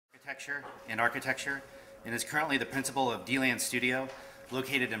architecture and architecture and is currently the principal of dlandstudio,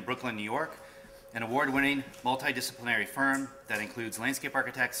 located in Brooklyn, New York, an award-winning multidisciplinary firm that includes landscape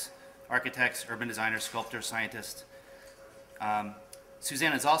architects, urban designers, sculptors, scientists.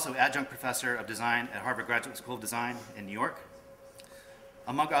 Susannah is also adjunct professor of design at Harvard Graduate School of Design in New York.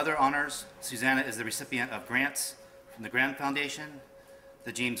 Among other honors, Susannah is the recipient of grants from the Grand Foundation,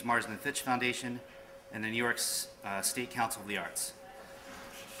 the James Marsden Fitch Foundation, and the New York State Council of the Arts.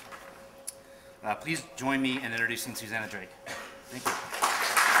 Please join me in introducing Susannah Drake. Thank you.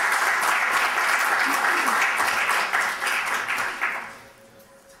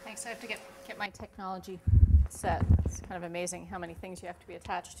 Thanks. I have to get my technology set. It's kind of amazing how many things you have to be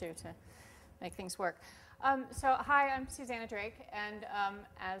attached to make things work. So hi, I'm Susannah Drake, and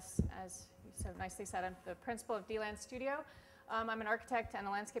as you so nicely said, I'm the principal of dlandstudio. I'm an architect and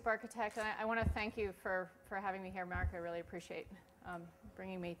a landscape architect, and I want to thank you for having me here, Mark. I really appreciate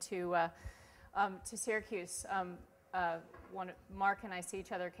bringing me to Syracuse. Mark and I see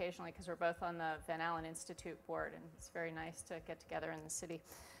each other occasionally because we're both on the Van Allen Institute board, and it's very nice to get together in the city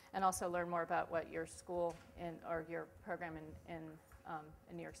and also learn more about what your school or your program in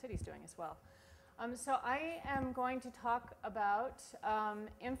New York City is doing as well. So I am going to talk about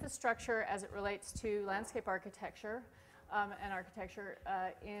infrastructure as it relates to landscape architecture and architecture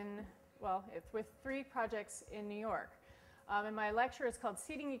with 3 projects in New York. And my lecture is called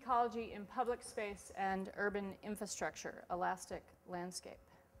Seating Ecology in Public Space and Urban Infrastructure, Elastic Landscape.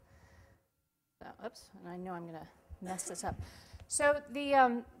 So, oops, and I know I'm going to mess this up. So the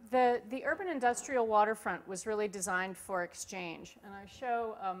urban industrial waterfront was really designed for exchange. And I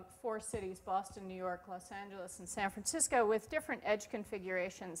show 4 cities, Boston, New York, Los Angeles, and San Francisco, with different edge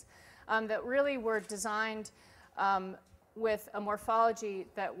configurations that really were designed with a morphology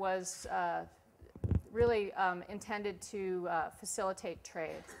that was really intended to facilitate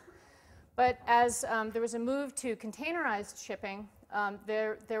trade. But as there was a move to containerized shipping,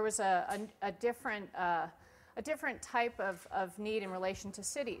 there was a different type of need in relation to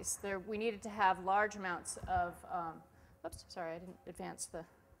cities. We needed to have large amounts of, oops, sorry, I didn't advance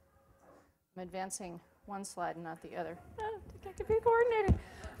I'm advancing one slide and not the other. I can be coordinated.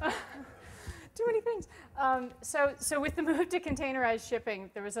 Too many things. So with the move to containerized shipping,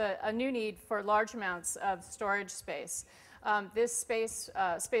 there was a new need for large amounts of storage space. This space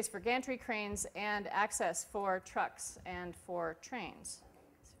for gantry cranes and access for trucks and for trains.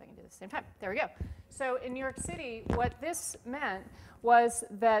 Let's see if I can do this at the same time. There we go. So in New York City, what this meant was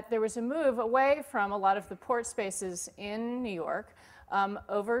that there was a move away from a lot of the port spaces in New York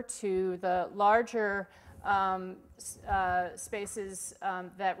over to the larger spaces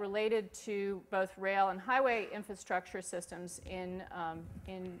that related to both rail and highway infrastructure systems in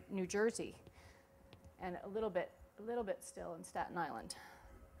New Jersey, and a little bit still in Staten Island.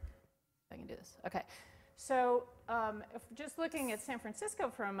 If I can do this. Okay. So if just looking at San Francisco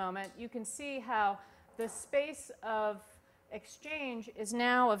for a moment, you can see how the space of exchange is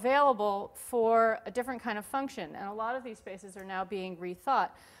now available for a different kind of function, and a lot of these spaces are now being rethought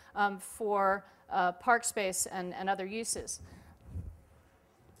for park space and other uses.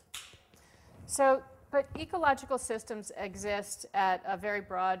 So, but ecological systems exist at a very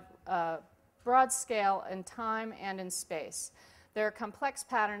broad scale in time and in space. There are complex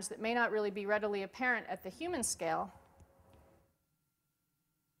patterns that may not really be readily apparent at the human scale.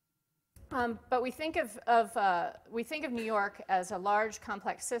 But we think of New York as a large,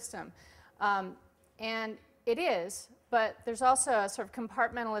 complex system, and it is. But there's also a sort of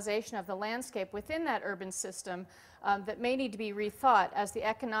compartmentalization of the landscape within that urban system that may need to be rethought as the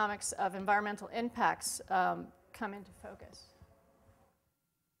economics of environmental impacts come into focus.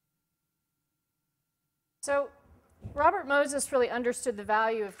 So Robert Moses really understood the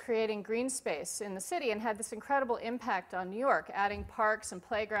value of creating green space in the city and had this incredible impact on New York, adding parks and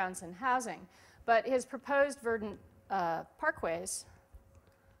playgrounds and housing. But his proposed verdant parkways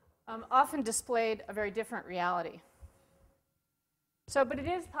often displayed a very different reality. So, but it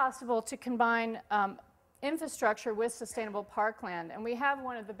is possible to combine infrastructure with sustainable parkland, and we have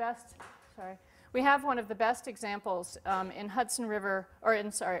one of the best. We have one of the best examples in Hudson River,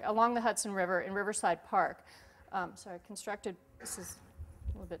 along the Hudson River in Riverside Park. Constructed. This is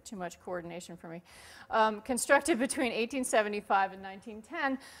a little bit too much coordination for me. Constructed between 1875 and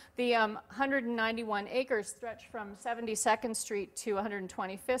 1910, the 191 acres stretch from 72nd Street to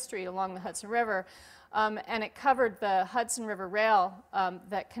 125th Street along the Hudson River. And it covered the Hudson River Rail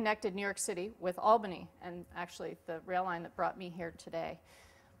that connected New York City with Albany, and actually the rail line that brought me here today.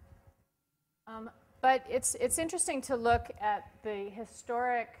 But it's interesting to look at the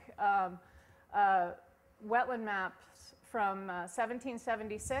historic wetland maps from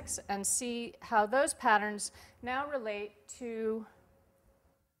 1776 and see how those patterns now relate to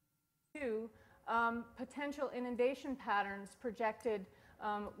potential inundation patterns projected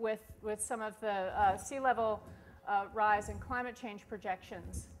with some of the sea level rise and climate change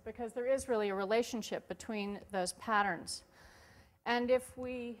projections, because there is really a relationship between those patterns. And if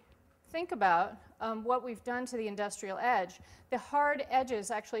we think about what we've done to the industrial edge, the hard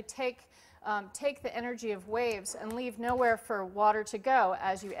edges actually take the energy of waves and leave nowhere for water to go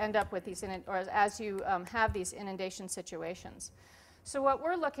as you end up with these, as you have these inundation situations. So what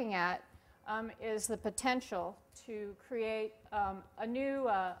we're looking at is the potential to create a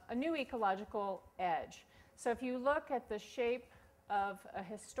new ecological edge. So if you look at the shape of a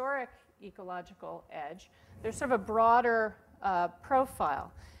historic ecological edge, there's sort of a broader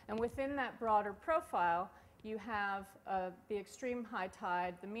profile. And within that broader profile, you have the extreme high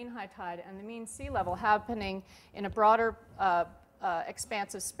tide, the mean high tide, and the mean sea level happening in a broader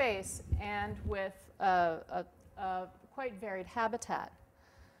expanse of space and with a quite varied habitat.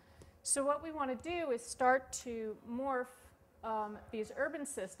 So what we want to do is start to morph these urban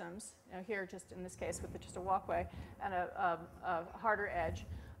systems, here just in this case with just a walkway and a harder edge,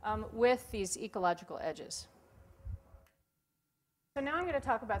 with these ecological edges. So now I'm going to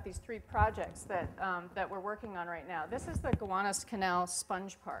talk about these three projects that we're working on right now. This is the Gowanus Canal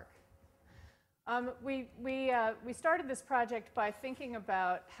Sponge Park. We started this project by thinking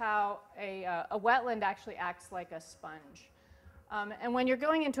about how a wetland actually acts like a sponge. And when you're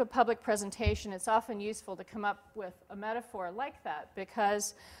going into a public presentation, it's often useful to come up with a metaphor like that,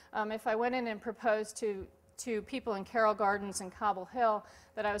 because if I went in and proposed to people in Carroll Gardens and Cobble Hill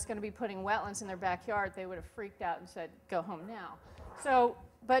that I was going to be putting wetlands in their backyard, they would have freaked out and said, go home now. So,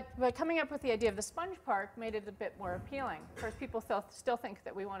 but coming up with the idea of the sponge park made it a bit more appealing. Of course, people still think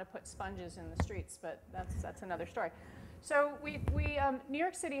that we want to put sponges in the streets, but that's another story. So New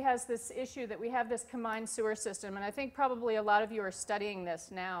York City has this issue that we have this combined sewer system, and I think probably a lot of you are studying this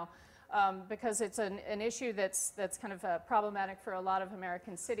now because it's an issue that's kind of problematic for a lot of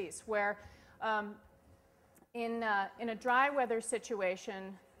American cities, where in a dry weather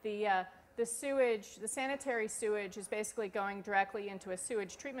situation, the sewage, the sanitary sewage is basically going directly into a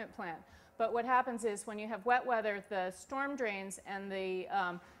sewage treatment plant. But what happens is when you have wet weather, the storm drains and the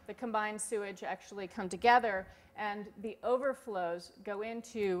combined sewage actually come together, and the overflows go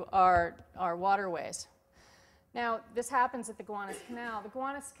into our waterways. Now, this happens at the Gowanus Canal. The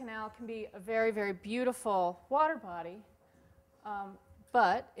Gowanus Canal can be a very, very beautiful water body,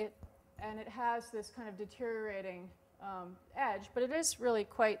 but it has this kind of deteriorating edge, but it is really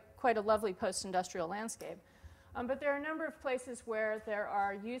quite a lovely post-industrial landscape. But there are a number of places where there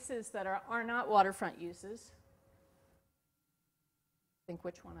are uses that are not waterfront uses. I think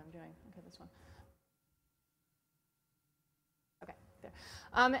which one I'm doing. Okay, this one. Okay, there.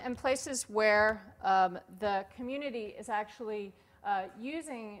 And places where the community is actually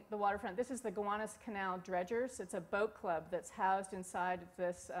using the waterfront. This is the Gowanus Canal Dredgers. It's a boat club that's housed inside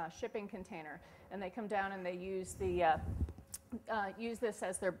this shipping container, and they come down and they use use this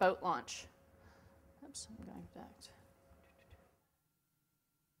as their boat launch. Oops, I'm going back.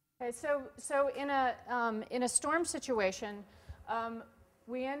 Okay, so in a storm situation,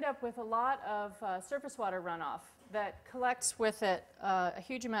 we end up with a lot of surface water runoff that collects with it a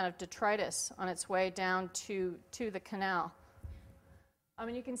huge amount of detritus on its way down to the canal.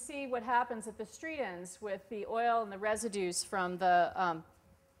 And you can see what happens at the street ends with the oil and the residues from the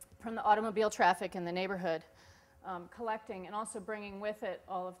automobile traffic in the neighborhood collecting, and also bringing with it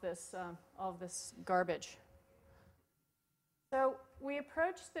all of this garbage. So we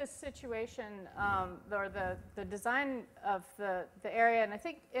approached this situation, or the design of the area, and I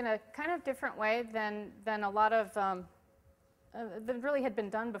think in a kind of different way than a lot of that really had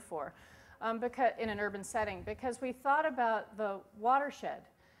been done before, because in an urban setting, because we thought about the watershed,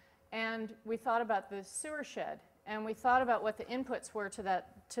 and we thought about the sewer shed, and we thought about what the inputs were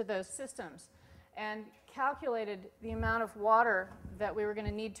to those systems, and calculated the amount of water that we were going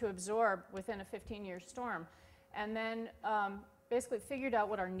to need to absorb within a 15-year storm, and then basically figured out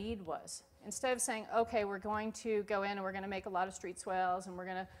what our need was. Instead of saying, okay, we're going to go in and we're going to make a lot of street swales and we're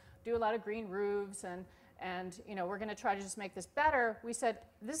going to do a lot of green roofs and you know, we're going to try to just make this better, we said,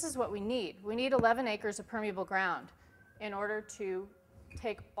 this is what we need. We need 11 acres of permeable ground in order to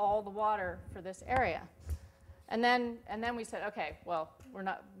take all the water for this area. And then we said, okay, well,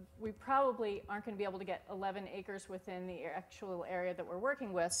 we probably aren't going to be able to get 11 acres within the actual area that we're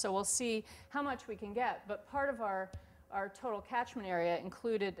working with, so we'll see how much we can get. But part of our total catchment area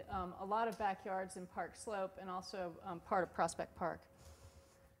included a lot of backyards in Park Slope and also part of Prospect Park.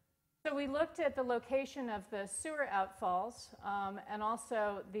 So we looked at the location of the sewer outfalls and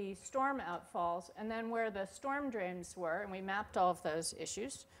also the storm outfalls, and then where the storm drains were, and we mapped all of those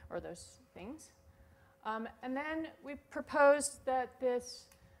issues, or those things. And then we proposed that this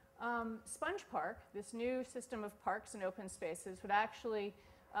sponge park, this new system of parks and open spaces, would actually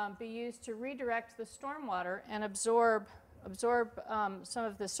be used to redirect the stormwater and absorb some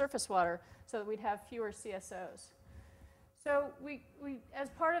of the surface water so that we'd have fewer CSOs. So we as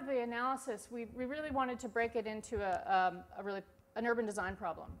part of the analysis, we really wanted to break it into an urban design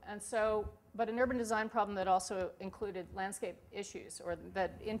problem. And so, but an urban design problem that also included landscape issues, or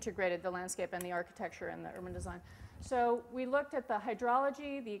that integrated the landscape and the architecture and the urban design. So we looked at the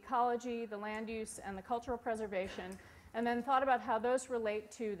hydrology, the ecology, the land use, and the cultural preservation, and then thought about how those relate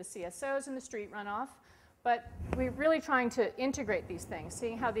to the CSOs and the street runoff. But we're really trying to integrate these things,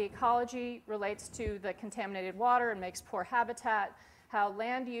 seeing how the ecology relates to the contaminated water and makes poor habitat, how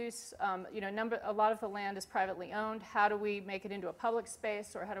land use, a lot of the land is privately owned. How do we make it into a public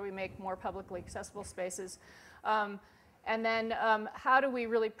space, or how do we make more publicly accessible spaces? And then how do we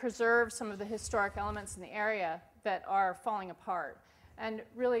really preserve some of the historic elements in the area that are falling apart? And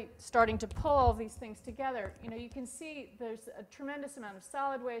really starting to pull all these things together. You can see there's a tremendous amount of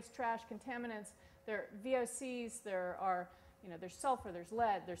solid waste, trash, contaminants. There are VOCs, there's sulfur, there's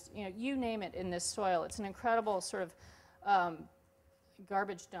lead, there's, you name it in this soil. It's an incredible sort of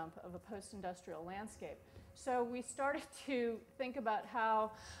garbage dump of a post-industrial landscape. So we started to think about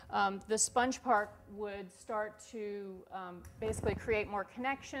how the sponge park would start to basically create more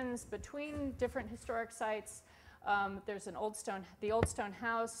connections between different historic sites. There's the old stone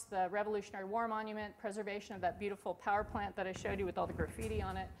house, the Revolutionary War monument, preservation of that beautiful power plant that I showed you with all the graffiti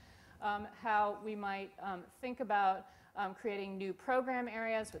on it. How we might think about creating new program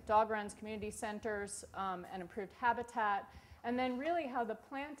areas with dog runs, community centers, and improved habitat. And then really how the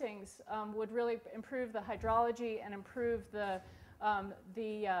plantings would really improve the hydrology and improve the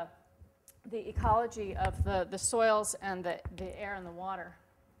ecology of the soils and the air and the water.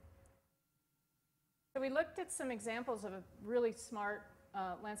 So we looked at some examples of a really smart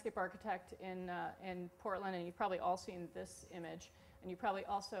landscape architect in Portland, and you've probably all seen this image. And you've probably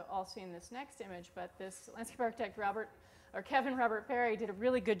also all seen this next image, but this landscape architect, Kevin Robert Perry, did a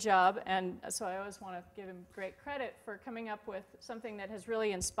really good job, and so I always want to give him great credit for coming up with something that has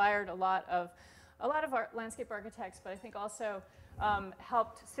really inspired a lot of our landscape architects, but I think also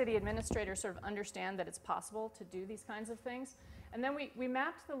helped city administrators sort of understand that it's possible to do these kinds of things. And then we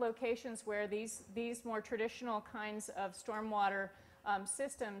mapped the locations where these more traditional kinds of stormwater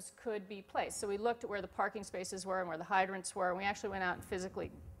systems could be placed. So we looked at where the parking spaces were and where the hydrants were, and we actually went out and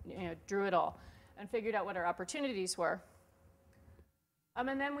physically drew it all and figured out what our opportunities were.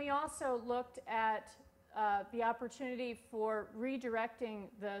 And then we also looked at the opportunity for redirecting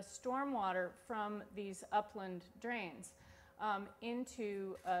the stormwater from these upland drains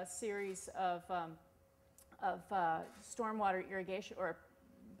into a series of stormwater irrigation, or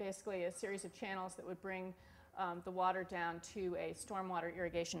basically a series of channels that would bring the water down to a stormwater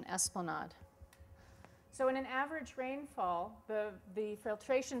irrigation esplanade. So in an average rainfall, the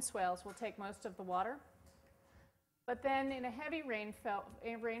filtration swales will take most of the water. But then in a heavy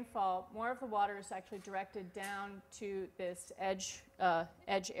rainfall, more of the water is actually directed down to this edge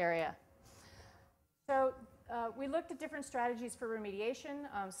area. So we looked at different strategies for remediation: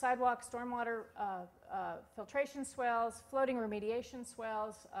 sidewalk stormwater filtration swales, floating remediation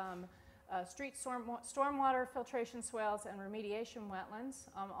swales, street stormwater filtration swales, and remediation wetlands,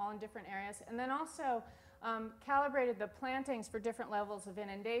 all in different areas. And then also calibrated the plantings for different levels of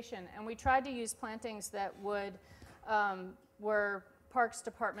inundation. And we tried to use plantings that were Parks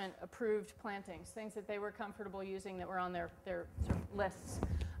Department approved plantings, things that they were comfortable using, that were on their sort of lists.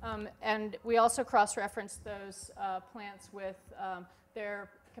 And we also cross-referenced those plants with their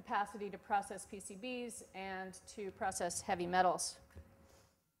capacity to process PCBs and to process heavy metals.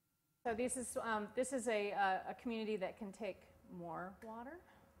 So this is a community that can take more water.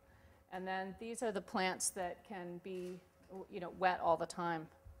 And then these are the plants that can be wet all the time.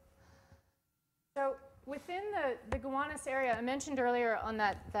 So within the Gowanus area, I mentioned earlier on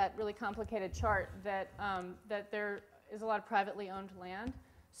that really complicated chart that there is a lot of privately owned land.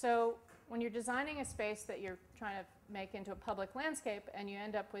 So when you're designing a space that you're trying to make into a public landscape and you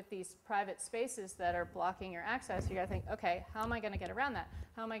end up with these private spaces that are blocking your access, you got to think, okay, how am I going to get around that?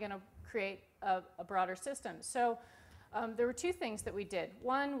 How am I going to create a broader system? So there were two things that we did.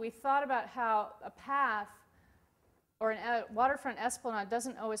 One, we thought about how a path or a waterfront esplanade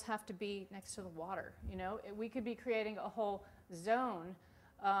doesn't always have to be next to the water. We could be creating a whole zone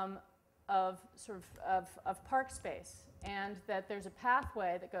of park space, and that there's a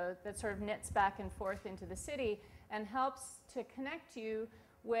pathway that sort of knits back and forth into the city and helps to connect you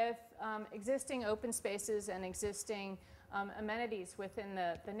with existing open spaces and existing amenities within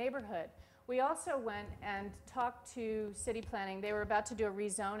the neighborhood. We also went and talked to city planning. They were about to do a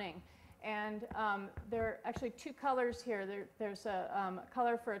rezoning. And there are actually two colors here. There's a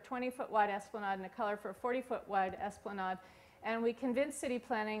color for a 20-foot wide esplanade and a color for a 40-foot wide esplanade. And we convinced city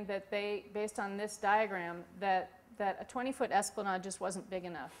planning that they, based on this diagram, that a 20-foot esplanade just wasn't big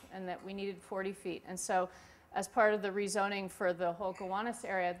enough and that we needed 40 feet. And so as part of the rezoning for the whole Gowanus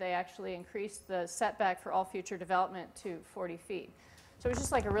area, they actually increased the setback for all future development to 40 feet. So it was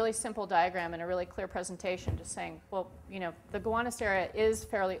just like a really simple diagram and a really clear presentation, just saying, well, you know, the Gowanus area is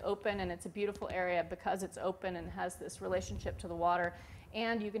fairly open, and it's a beautiful area because it's open and has this relationship to the water.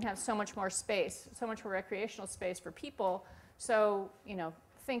 And you can have so much more space, so much more recreational space for people. So, you know,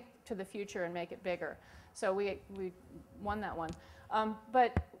 think to the future and make it bigger. So we won that one.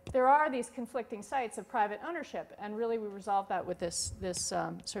 But there are these conflicting sites of private ownership, and really we resolved that with this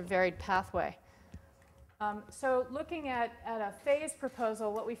sort of varied pathway. So looking at a phase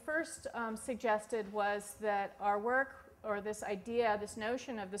proposal, what we first suggested was that our work, or this idea, this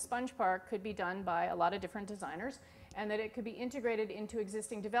notion of the sponge park, could be done by a lot of different designers, and that it could be integrated into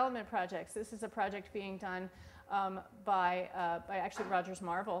existing development projects. This is a project being done by actually Rogers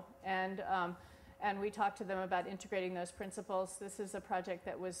Marvel, and we talked to them about integrating those principles. This is a project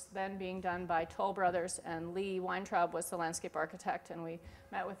that was then being done by Toll Brothers, and Lee Weintraub was the landscape architect, and we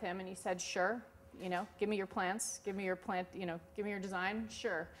met with him, and he said, sure. You know, give me your plants, give me your plant, you know, give me your design,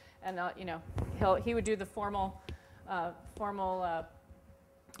 sure. And you know, he would do the formal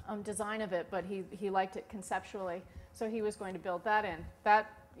design of it, but he liked it conceptually, so he was going to build that in.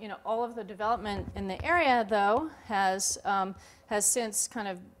 That, you know, all of the development in the area, though, has since kind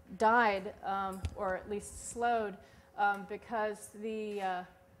of died, or at least slowed, because the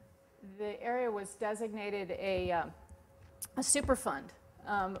area was designated a Superfund,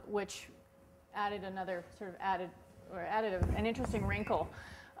 which added an interesting wrinkle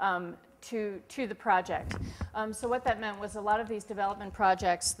to the project. So what that meant was a lot of these development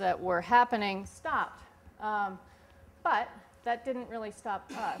projects that were happening stopped. But that didn't really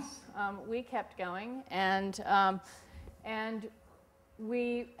stop us. We kept going, and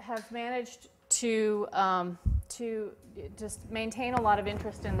we have managed to just maintain a lot of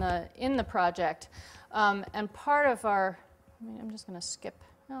interest in the project. And part of our, I'm just going to skip.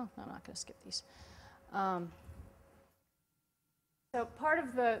 No, I'm not going to skip these. So part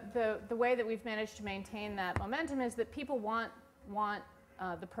of the way that we've managed to maintain that momentum is that people want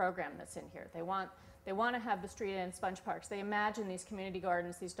the program that's in here. They want to have the street and sponge parks. They imagine these community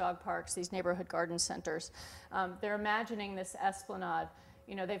gardens, these dog parks, these neighborhood garden centers. They're imagining this esplanade.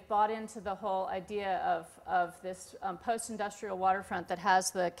 You know, they've bought into the whole idea of this post-industrial waterfront that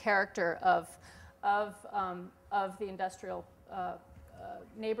has the character of the industrial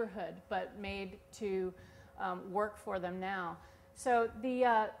neighborhood, but made to work for them now. So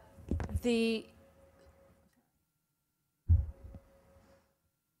the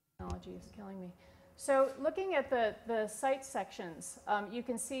technology is killing me. So looking at the site sections, you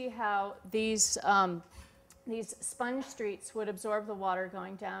can see how these sponge streets would absorb the water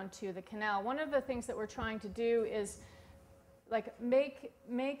going down to the canal. One of the things that we're trying to do is like make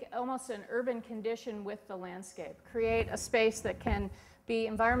almost an urban condition with the landscape, create a space that can be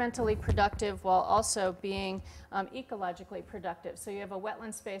environmentally productive while also being ecologically productive. So you have a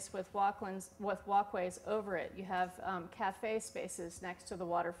wetland space with walkways over it. You have cafe spaces next to the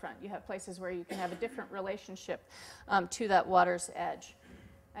waterfront. You have places where you can have a different relationship to that water's edge.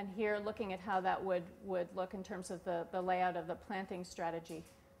 And here, looking at how that would look in terms of the layout of the planting strategy.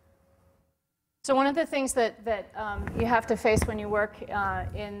 So one of the things that you have to face when you work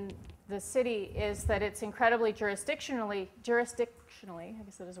in the city is that it's incredibly jurisdictionally, I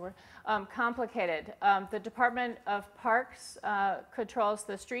guess that is a word, complicated. The Department of Parks controls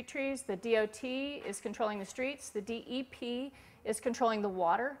the street trees. The DOT is controlling the streets. The DEP is controlling the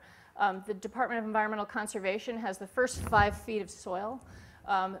water. The Department of Environmental Conservation has the first 5 feet of soil.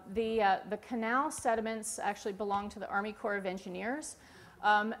 The canal sediments actually belong to the Army Corps of Engineers.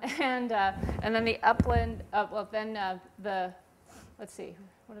 And then the upland, let's see,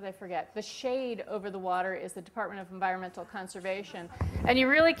 what did I forget? The shade over the water is the Department of Environmental Conservation. And you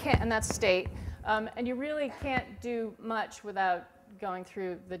really can't, and that's state, and you really can't do much without going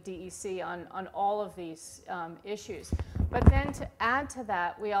through the DEC on all of these issues. But then to add to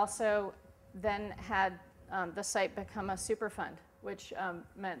that, we also then had the site become a Superfund, which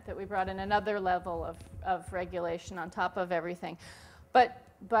meant that we brought in another level of regulation on top of everything. But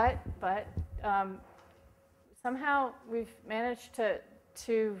somehow we've managed to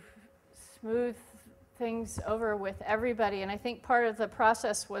smooth things over with everybody, and I think part of the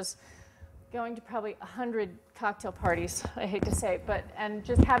process was going to probably 100 cocktail parties, I hate to say, and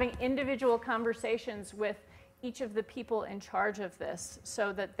just having individual conversations with each of the people in charge of this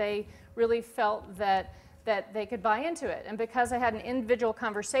so that they really felt that they could buy into it. And because I had an individual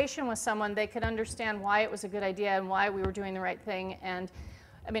conversation with someone, they could understand why it was a good idea and why we were doing the right thing. And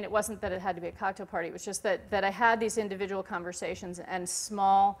I mean, it wasn't that it had to be a cocktail party, it was just that I had these individual conversations and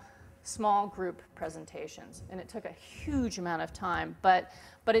small group presentations, and it took a huge amount of time, but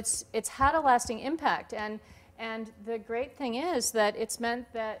it's had a lasting impact, and the great thing is that it's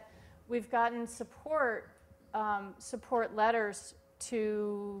meant that we've gotten support letters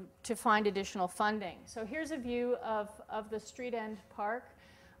to find additional funding. So here's a view of the street end park,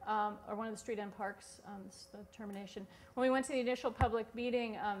 or one of the street end parks, this is the termination. When we went to the initial public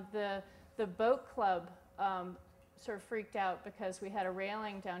meeting, the boat club sort of freaked out because we had a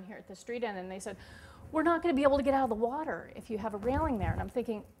railing down here at the street end, and they said, we're not going to be able to get out of the water if you have a railing there. And I'm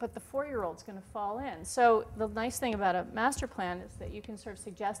thinking, but the 4-year-old's going to fall in. So the nice thing about a master plan is that you can sort of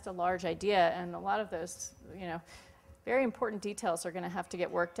suggest a large idea, and a lot of those, very important details are going to have to get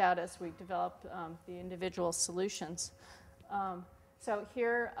worked out as we develop the individual solutions. So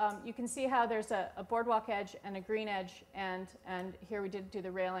here you can see how there's a boardwalk edge and a green edge, and here we did do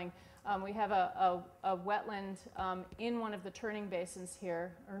the railing. We have a wetland in one of the turning basins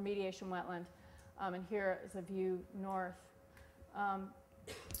here, a remediation wetland, and here is a view north. One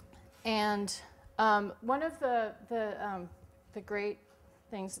of the great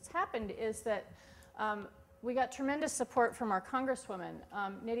things that's happened is that we got tremendous support from our Congresswoman,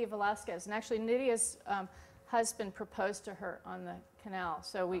 Nydia Velasquez, and actually Nydia's husband proposed to her on the canal.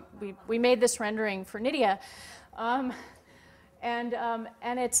 So we made this rendering for Nydia. And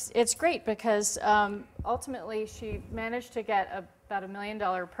it's great because ultimately she managed to get about $1 million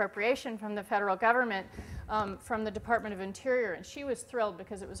appropriation from the federal government from the Department of Interior, and she was thrilled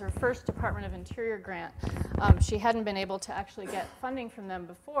because it was her first Department of Interior grant. She hadn't been able to actually get funding from them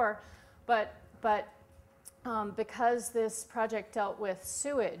before, but because this project dealt with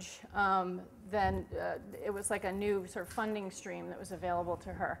sewage, then it was like a new sort of funding stream that was available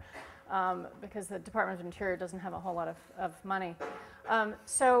to her. Because the Department of Interior doesn't have a whole lot of money.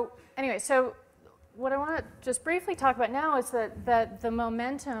 So anyway, so what I want to just briefly talk about now is that the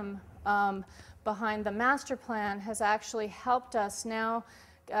momentum behind the master plan has actually helped us now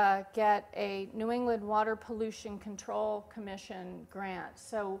get a New England Water Pollution Control Commission grant.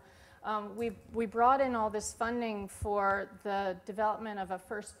 So we brought in all this funding for the development of a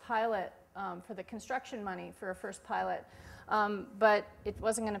first pilot, for the construction money for a first pilot. But it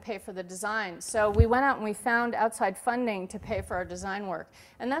wasn't going to pay for the design. So we went out and we found outside funding to pay for our design work.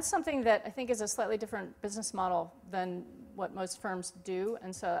 And that's something that I think is a slightly different business model than what most firms do.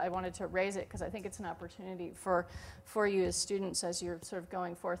 And so I wanted to raise it because I think it's an opportunity for you as students as you're sort of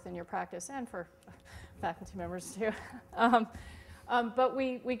going forth in your practice, and for faculty members too. But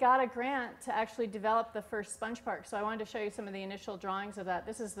we got a grant to actually develop the first sponge park. So I wanted to show you some of the initial drawings of that.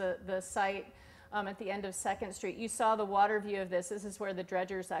 This is the site at the end of 2nd Street. You saw the water view of this. This is where the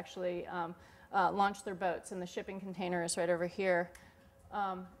dredgers actually launch their boats, and the shipping container is right over here.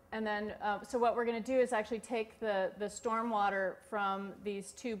 And then, so what we're going to do is actually take the stormwater from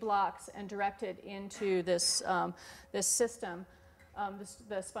these 2 blocks and direct it into this, this system,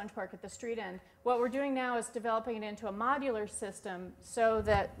 the sponge park at the street end. What we're doing now is developing it into a modular system so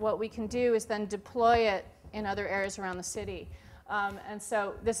that what we can do is then deploy it in other areas around the city. And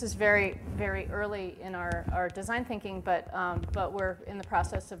so this is very, very early in our design thinking, but we're in the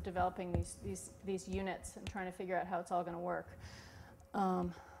process of developing these units and trying to figure out how it's all going to work.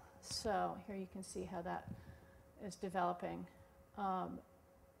 So here you can see how that is developing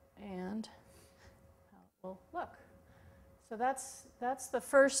and how it will look. So that's the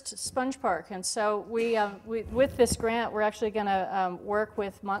first sponge park. And so we with this grant, we're actually going to work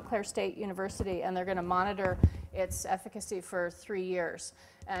with Montclair State University, and they're going to monitor its efficacy for 3 years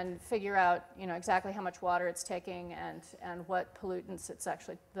and figure out, exactly how much water it's taking and what pollutants it's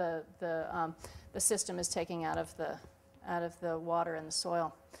actually the system is taking out of the water and the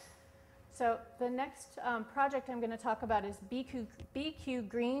soil. So the next project I'm going to talk about is BQ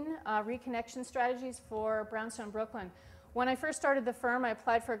Green Reconnection Strategies for Brownstone, Brooklyn. When I first started the firm, I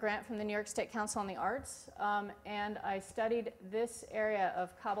applied for a grant from the New York State Council on the Arts, and I studied this area of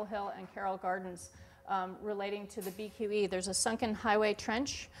Cobble Hill and Carroll Gardens relating to the BQE. There's a sunken highway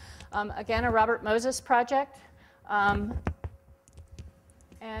trench, again, a Robert Moses project.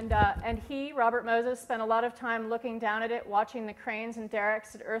 And he, Robert Moses, spent a lot of time looking down at it, watching the cranes and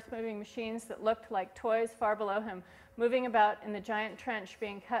derricks and earth-moving machines that looked like toys far below him, moving about in the giant trench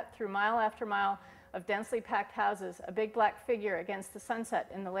being cut through mile after mile of densely packed houses, a big black figure against the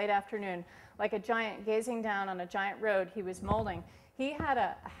sunset in the late afternoon, like a giant gazing down on a giant road he was molding. He had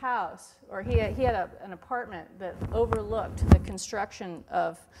a house, or he had an apartment that overlooked the construction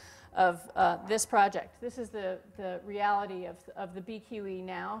of this project. This is the reality of the BQE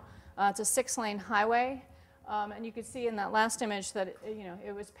now. It's a 6-lane highway, and you could see in that last image that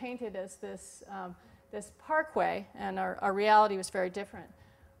it was painted as this this parkway, and our reality was very different.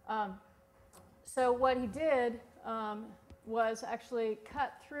 So what he did was actually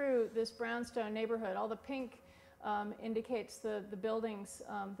cut through this brownstone neighborhood. All the pink indicates the buildings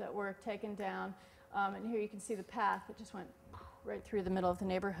that were taken down, and here you can see the path that just went right through the middle of the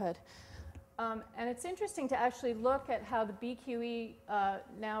neighborhood. And it's interesting to actually look at how the BQE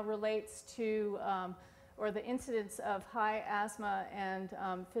now relates to, or the incidence of high asthma and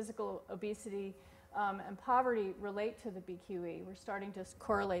physical obesity and poverty relate to the BQE. We're starting to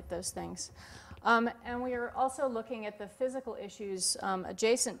correlate those things. And we are also looking at the physical issues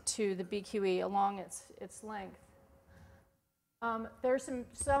adjacent to the BQE along its length. There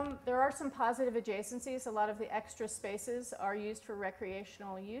are some positive adjacencies. A lot of the extra spaces are used for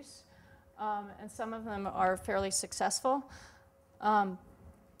recreational use, and some of them are fairly successful. But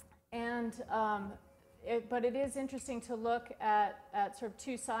it is interesting to look at sort of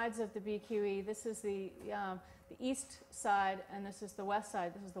two sides of the BQE. This is the east side, and this is the west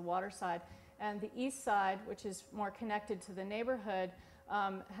side. This is the water side. And the east side, which is more connected to the neighborhood,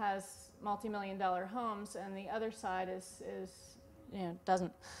 has multi-million-dollar homes, and the other side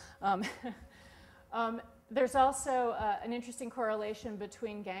doesn't. There's also an interesting correlation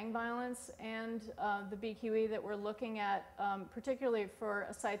between gang violence and the BQE that we're looking at, particularly for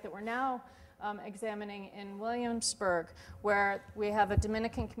a site that we're now examining in Williamsburg, where we have a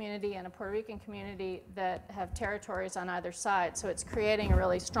Dominican community and a Puerto Rican community that have territories on either side. So it's creating a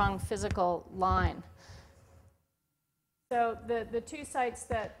really strong physical line. So the two sites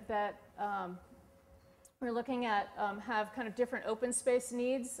that we're looking at have kind of different open space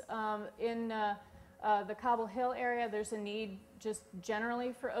needs. In the Cobble Hill area, there's a need just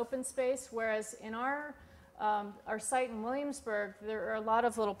generally for open space, whereas in our site in Williamsburg, there are a lot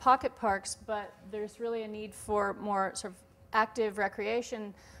of little pocket parks, but there's really a need for more sort of active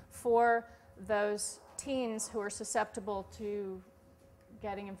recreation for those teens who are susceptible to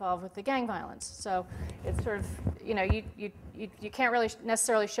getting involved with the gang violence. So it's sort of, you can't really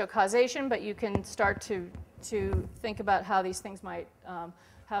necessarily show causation, but you can start to think about how these things might,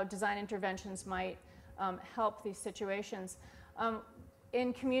 how design interventions might help these situations.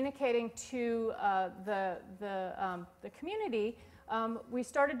 In communicating to the community, we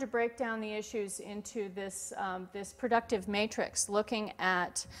started to break down the issues into this productive matrix, looking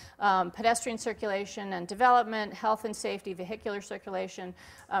at pedestrian circulation and development, health and safety, vehicular circulation,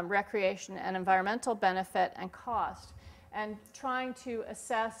 recreation and environmental benefit and cost, and trying to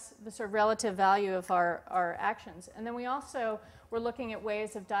assess the sort of relative value of our actions. And then we also were looking at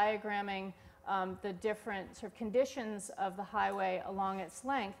ways of diagramming the different sort of conditions of the highway along its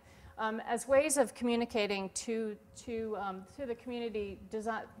length as ways of communicating to the community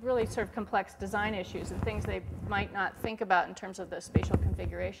really sort of complex design issues and things they might not think about in terms of the spatial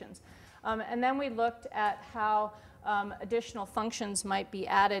configurations. And then we looked at how additional functions might be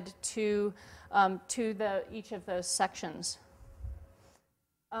added to each of those sections.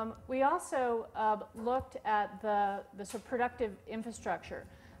 We also looked at the sort of productive infrastructure,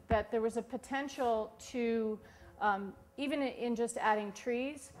 that there was a potential to, even in just adding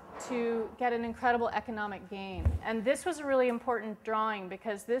trees, to get an incredible economic gain. And this was a really important drawing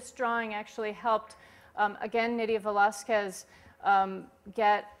because this drawing actually helped, again, Nydia Velasquez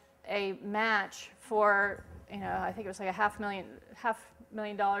get a match for, I think it was like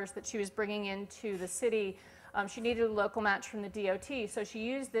 $500,000 that she was bringing into the city. She needed a local match from the DOT, so she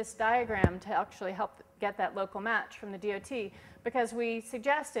used this diagram to actually help get that local match from the DOT, because we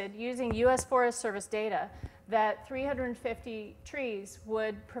suggested, using US Forest Service data, that 350 trees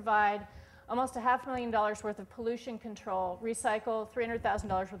would provide almost $500,000 worth of pollution control, recycle $300,000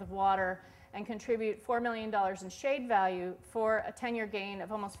 worth of water, and contribute $4 million in shade value for a 10-year gain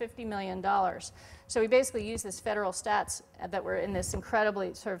of almost $50 million. So we basically used this federal stats that were in this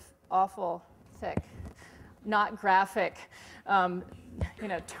incredibly sort of awful, thick, not graphic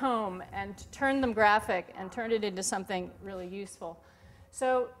tome, and turned them graphic and turned it into something really useful.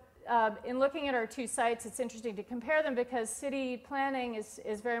 So in looking at our two sites, it's interesting to compare them because city planning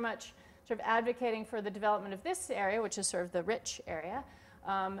is very much sort of advocating for the development of this area, which is sort of the rich area,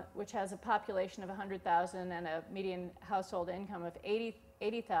 which has a population of 100,000 and a median household income of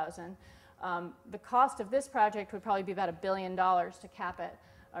 80,000. The cost of this project would probably be about $1 billion to cap it,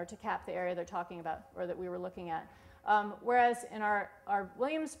 or to cap the area they're talking about, or that we were looking at. Whereas in our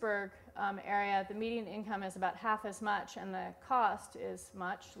Williamsburg area, the median income is about half as much, and the cost is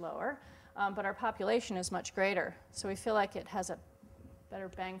much lower, but our population is much greater. So we feel like it has a better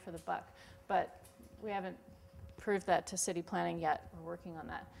bang for the buck. But we haven't proved that to city planning yet. We're working on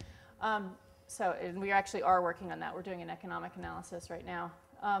that. And we actually are working on that. We're doing an economic analysis right now.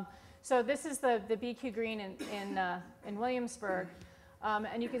 So this is the BQ Green in Williamsburg.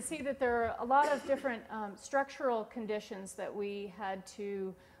 And you can see that there are a lot of different structural conditions that we had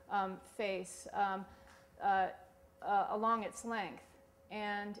to face along its length.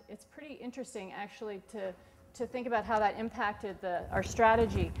 And it's pretty interesting, actually, to think about how that impacted our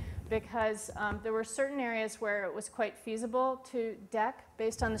strategy, because there were certain areas where it was quite feasible to deck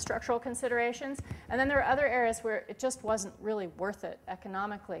based on the structural considerations, and then there are other areas where it just wasn't really worth it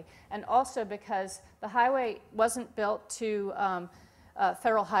economically, and also because the highway wasn't built to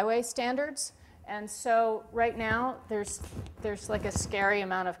federal highway standards. And so right now there's like a scary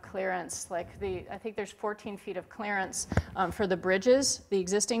amount of clearance. Like I think there's 14 feet of clearance for the bridges, the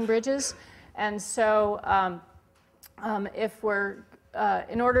existing bridges. And so if we're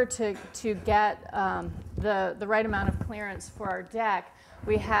in order to get the right amount of clearance for our deck,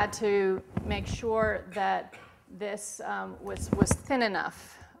 we had to make sure that this was thin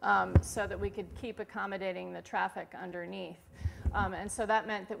enough so that we could keep accommodating the traffic underneath. And so that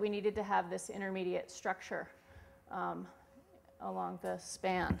meant that we needed to have this intermediate structure along the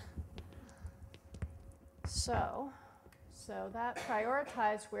span. So that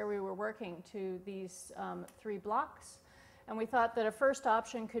prioritized where we were working to these 3 blocks. And we thought that a first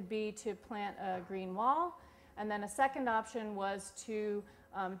option could be to plant a green wall. And then a second option was to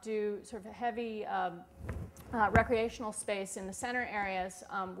do sort of a heavy recreational space in the center areas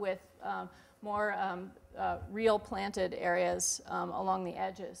with more real planted areas along the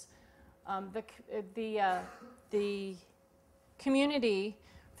edges. The community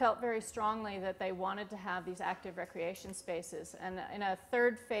felt very strongly that they wanted to have these active recreation spaces. And in a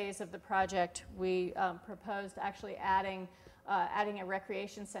third phase of the project, we proposed actually adding a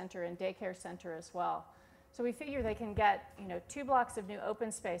recreation center and daycare center as well. So we figure they can get 2 blocks of new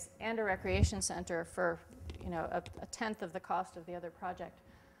open space and a recreation center for a tenth of the cost of the other project.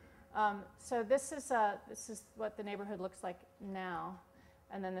 So this is what the neighborhood looks like now,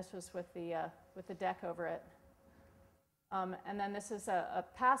 and then this was with the deck over it. And then this is a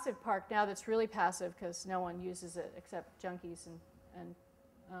passive park now that's really passive because no one uses it except junkies and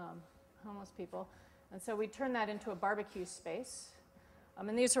homeless people. And so we turned that into a barbecue space.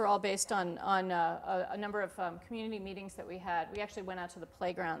 And these are all based on a number of community meetings that we had. We actually went out to the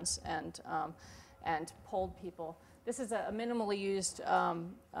playgrounds and polled people. This is a minimally used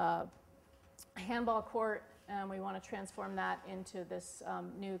handball court, and we want to transform that into this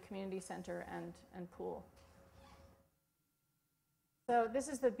new community center and pool. So this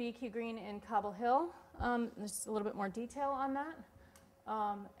is the BQ Green in Cobble Hill. There's a little bit more detail on that.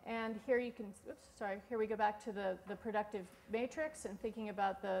 And here you can, here we go back to the productive matrix and thinking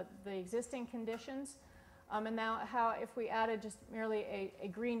about the existing conditions. And now how if we added just merely a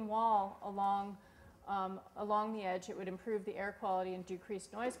green wall along the edge, it would improve the air quality and decrease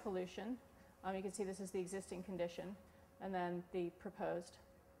noise pollution. You can see this is the existing condition, and then the proposed.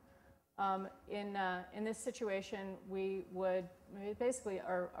 In this situation, we would basically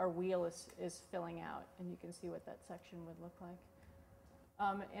our wheel is filling out, and you can see what that section would look like.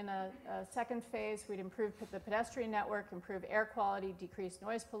 In a second phase, we'd improve the pedestrian network, improve air quality, decrease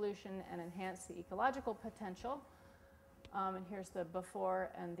noise pollution, and enhance the ecological potential. And here's the before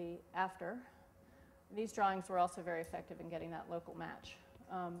and the after. These drawings were also very effective in getting that local match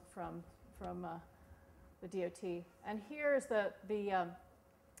from the DOT. And here's the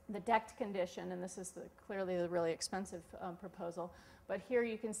decked condition, and this is clearly the really expensive proposal. But here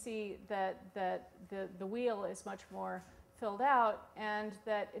you can see that the wheel is much more filled out, and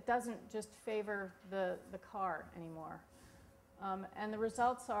that it doesn't just favor the car anymore. And the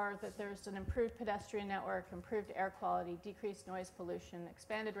results are that there's an improved pedestrian network, improved air quality, decreased noise pollution,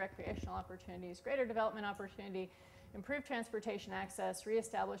 expanded recreational opportunities, greater development opportunity, improved transportation access,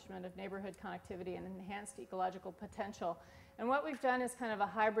 reestablishment of neighborhood connectivity, and enhanced ecological potential. And what we've done is kind of a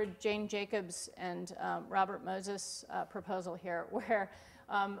hybrid Jane Jacobs and Robert Moses proposal here, where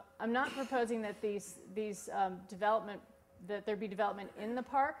I'm not proposing that that there be development in the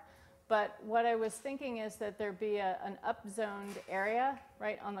park, but what I was thinking is that there be an up-zoned area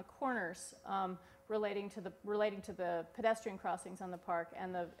right on the corners relating to the pedestrian crossings on the park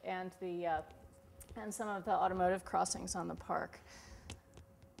and some of the automotive crossings on the park.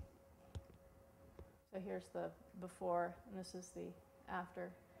 So here's the before, and this is the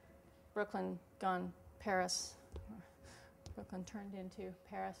after. Brooklyn gone Paris. Brooklyn turned into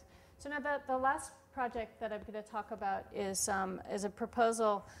Paris. So now the last project that I'm going to talk about is a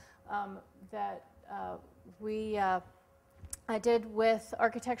proposal that I did with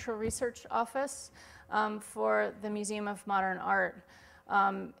Architectural Research Office for the Museum of Modern Art.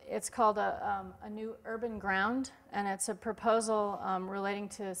 It's called a new urban ground, and it's a proposal relating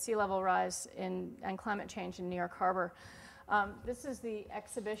to sea level rise and climate change in New York Harbor. This is the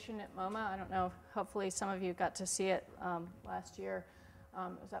exhibition at MoMA. I don't know, hopefully some of you got to see it last year.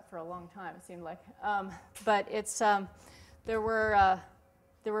 It was up for a long time, it seemed like. But it's, there were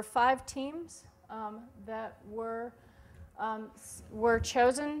 5 teams that were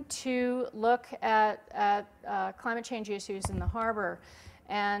chosen to look at climate change issues in the harbor.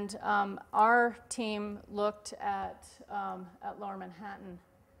 And our team looked at Lower Manhattan.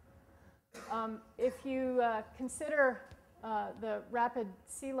 If you consider the rapid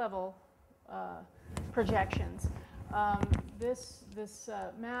sea level projections, this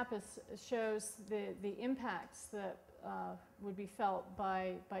map shows the impacts that would be felt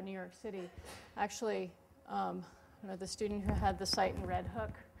by New York City. Actually, the student who had the site in Red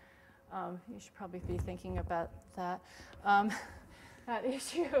Hook, you should probably be thinking about that, that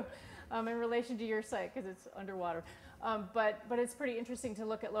issue in relation to your site because it's underwater. But it's pretty interesting to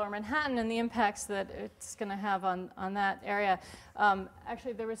look at Lower Manhattan and the impacts that it's going to have on that area.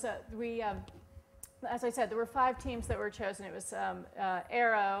 Actually, there was as I said, there were 5 teams that were chosen. It was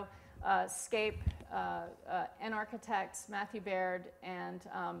Aero, Scape, N Architects, Matthew Baird, and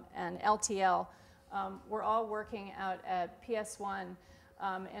LTL. We're all working out at PS1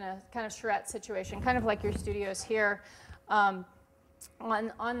 in a kind of charrette situation, kind of like your studios here, on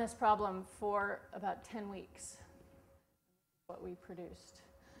this problem for about 10 weeks. What we produced.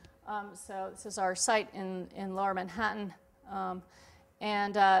 So this is our site in Lower Manhattan.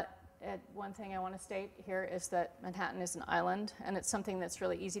 One thing I want to state here is that Manhattan is an island, and it's something that's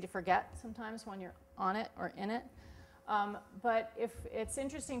really easy to forget sometimes when you're on it or in it. But if it's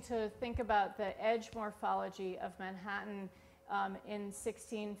interesting to think about the edge morphology of Manhattan in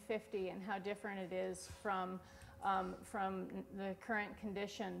 1650 and how different it is from the current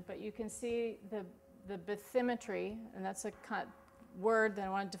condition. But you can see the bathymetry, and that's a word that I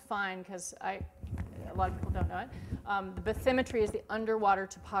want to define because a lot of people don't know it. The bathymetry is the underwater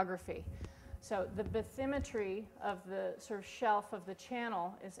topography. So the bathymetry of the sort of shelf of the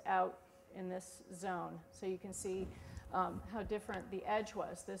channel is out in this zone. So you can see how different the edge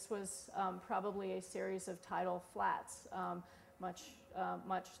was. This was probably a series of tidal flats, much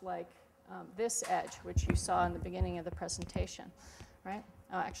like this edge, which you saw in the beginning of the presentation, right?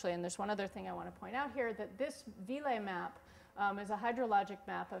 Actually, and there's one other thing I want to point out here, that this Ville map is a hydrologic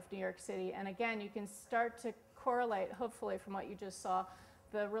map of New York City. And again, you can start to correlate, hopefully from what you just saw,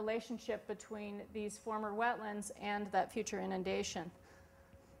 the relationship between these former wetlands and that future inundation.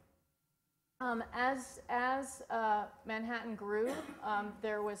 As Manhattan grew,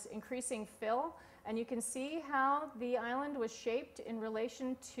 there was increasing fill. And you can see how the island was shaped in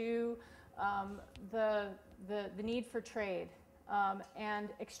relation to the need for trade. And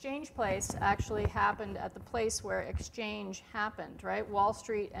Exchange Place actually happened at the place where exchange happened, right? Wall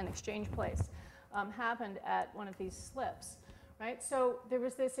Street and Exchange Place happened at one of these slips, right? So there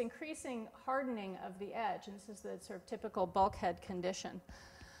was this increasing hardening of the edge, and this is the sort of typical bulkhead condition.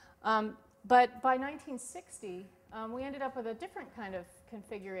 But by 1960, we ended up with a different kind of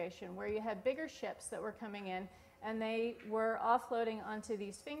configuration where you had bigger ships that were coming in, and they were offloading onto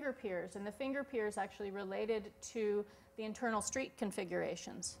these finger piers, and the finger piers actually related to the internal street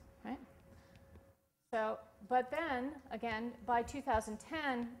configurations, right? So, but then, again, by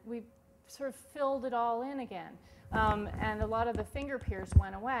 2010, we sort of filled it all in again, and a lot of the finger piers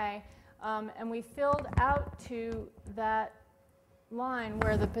went away, and we filled out to that line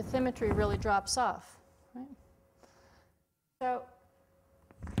where the bathymetry really drops off, right? So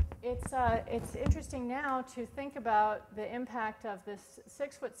it's interesting now to think about the impact of this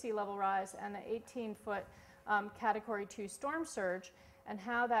 6-foot sea level rise and the 18-foot Category 2 storm surge, and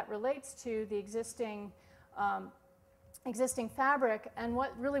how that relates to the existing fabric and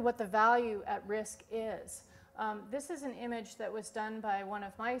what the value at risk is. This is an image that was done by one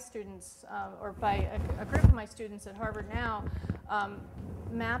of my students, or by a group of my students at Harvard now,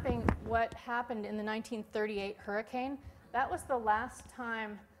 mapping what happened in the 1938 hurricane. That was the last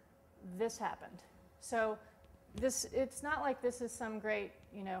time this happened. So it's not like this is some great,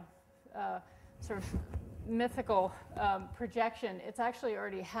 sort of mythical projection. It's actually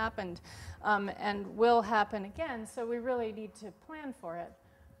already happened and will happen again, so we really need to plan for it.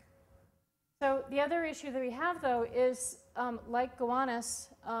 So the other issue that we have, though, is like Gowanus,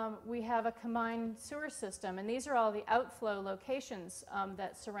 we have a combined sewer system, and these are all the outflow locations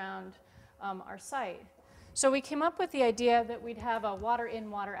that surround our site. So we came up with the idea that we'd have a water in,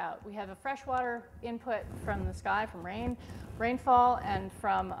 water out. We have a freshwater input from the sky, from rainfall, and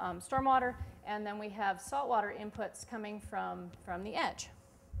from stormwater, and then we have saltwater inputs coming from the edge.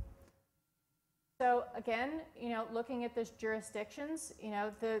 So again, looking at these jurisdictions,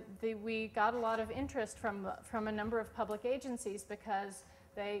 we got a lot of interest from a number of public agencies because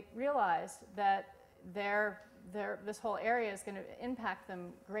they realized that this whole area is going to impact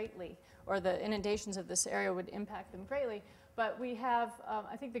them greatly, or the inundations of this area would impact them greatly. But we have,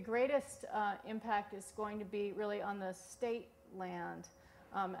 I think the greatest impact is going to be really on the state land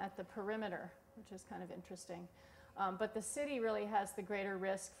at the perimeter, which is kind of interesting. But the city really has the greater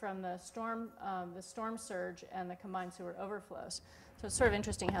risk from the storm surge and the combined sewer overflows. So it's sort of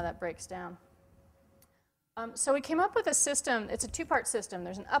interesting how that breaks down. So we came up with a system. It's a two-part system.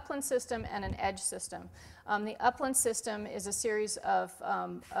 There's an upland system and an edge system. The upland system is a series of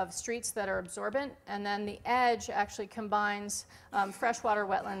streets that are absorbent, and then the edge actually combines freshwater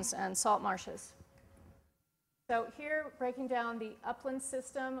wetlands and salt marshes. So here, breaking down the upland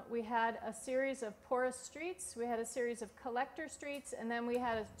system, we had a series of porous streets, we had a series of collector streets, and then we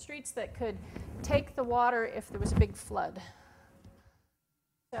had streets that could take the water if there was a big flood.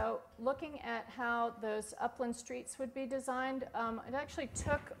 So looking at how those upland streets would be designed, it actually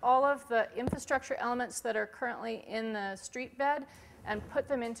took all of the infrastructure elements that are currently in the street bed and put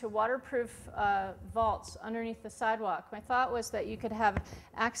them into waterproof vaults underneath the sidewalk. My thought was that you could have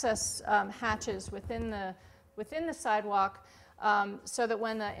access hatches within the sidewalk so that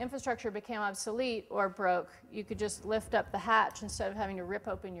when the infrastructure became obsolete or broke, you could just lift up the hatch instead of having to rip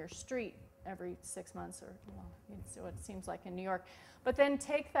open your street every 6 months, or so it seems like in New York. But then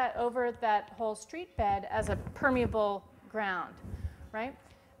take that over that whole street bed as a permeable ground, right?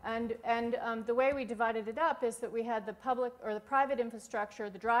 And the way we divided it up is that we had the public or the private infrastructure,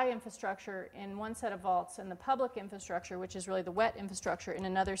 the dry infrastructure in one set of vaults, and the public infrastructure, which is really the wet infrastructure, in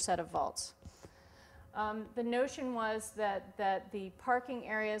another set of vaults. The notion was that the parking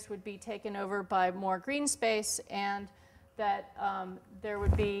areas would be taken over by more green space, and that there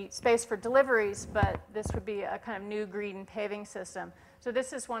would be space for deliveries, but this would be a kind of new green paving system. So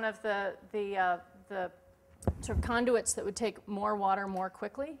this is one of the sort of conduits that would take more water more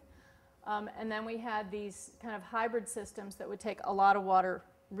quickly. And then we had these kind of hybrid systems that would take a lot of water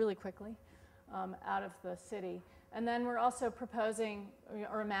really quickly out of the city. And then we're also proposing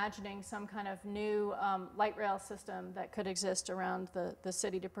or imagining some kind of new light rail system that could exist around the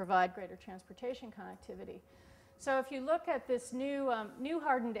city to provide greater transportation connectivity. So if you look at this new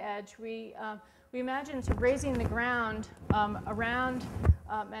hardened edge, we imagine sort of raising the ground around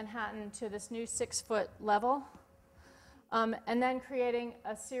Manhattan to this new 6-foot level, and then creating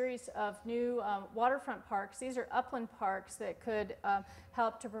a series of new waterfront parks. These are upland parks that could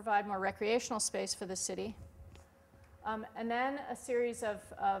help to provide more recreational space for the city. And then a series of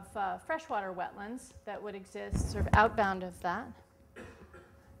freshwater wetlands that would exist sort of outbound of that.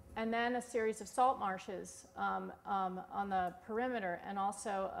 And then a series of salt marshes on the perimeter, and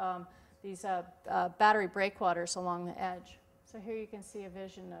also these battery breakwaters along the edge. So here you can see a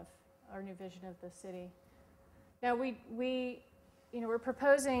vision of our new vision of the city. Now we're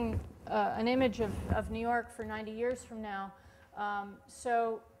proposing an image of New York for 90 years from now.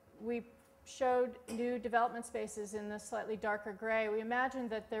 So we showed new development spaces in this slightly darker gray. We imagined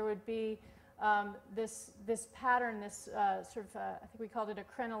that there would be this pattern, this sort of, I think we called it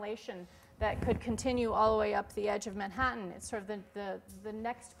a crenellation, that could continue all the way up the edge of Manhattan. It's sort of the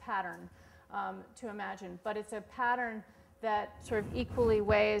next pattern to imagine, but it's a pattern that sort of equally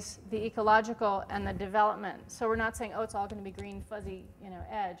weighs the ecological and the development. So we're not saying, oh, it's all going to be green, fuzzy,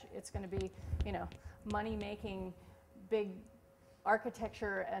 edge. It's going to be, money-making, big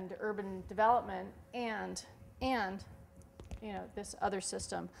architecture and urban development, and this other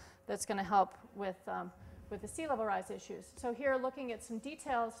system that's going to help with the sea level rise issues. So here, looking at some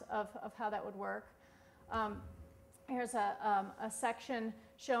details of how that would work. Here's a section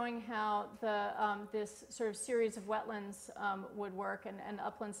showing how this sort of series of wetlands would work, and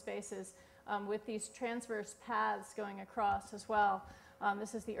upland spaces with these transverse paths going across as well.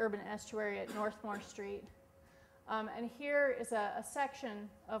 This is the urban estuary at Northmore Street. And here is a section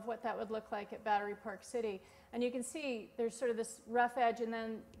of what that would look like at Battery Park City. And you can see there's sort of this rough edge, and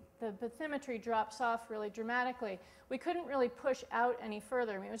then bathymetry drops off really dramatically. We couldn't really push out any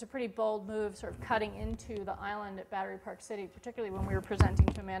further. I mean, it was a pretty bold move, sort of cutting into the island at Battery Park City, particularly when we were presenting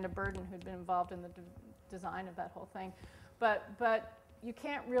to Amanda Burden, who'd been involved in the design of that whole thing. But you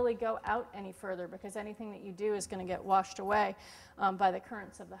can't really go out any further because anything that you do is going to get washed away by the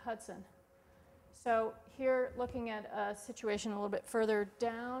currents of the Hudson. So here, looking at a situation a little bit further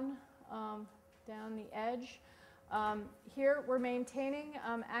down, down the edge. Here we're maintaining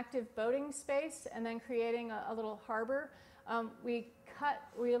active boating space and then creating a little harbor. We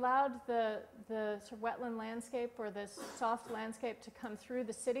allowed the sort of wetland landscape or this soft landscape to come through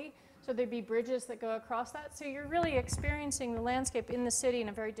the city, so there'd be bridges that go across that. So you're really experiencing the landscape in the city in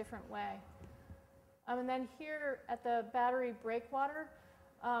a very different way. And then here at the Battery Breakwater,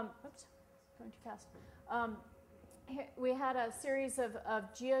 oops, going too fast. We had a series of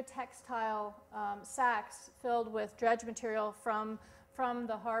geotextile sacks filled with dredge material from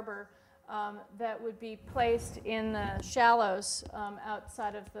the harbor that would be placed in the shallows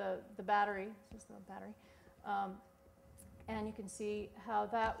outside of the battery. This is the battery. And you can see how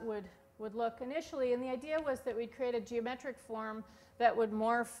that would look initially. And the idea was that we'd create a geometric form that would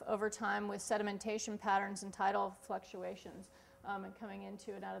morph over time with sedimentation patterns and tidal fluctuations and coming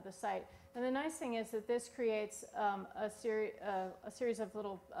into and out of the site. And the nice thing is that this creates a series of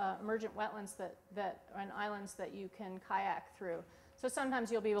little emergent wetlands and islands that you can kayak through. So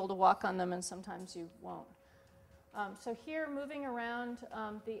sometimes you'll be able to walk on them and sometimes you won't. So here, moving around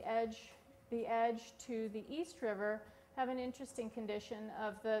the edge to the East River, have an interesting condition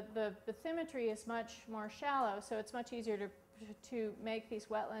of the bathymetry is much more shallow, so it's much easier to make these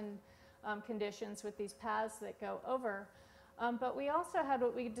wetland conditions with these paths that go over. But we also had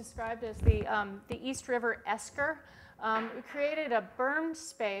what we described as the East River esker. We created a bermed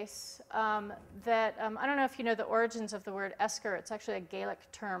space that, I don't know if you know the origins of the word esker. It's actually a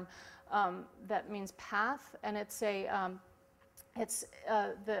Gaelic term that means path, and it's an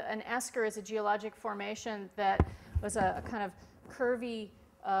esker is a geologic formation that was a kind of curvy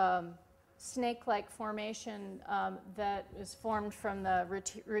snake-like formation that is formed from the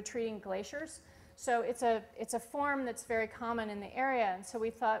retreating glaciers. So it's a form that's very common in the area, and so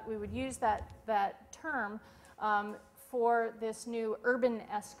we thought we would use that term for this new urban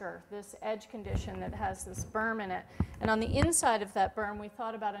esker, this edge condition that has this berm in it. And on the inside of that berm, we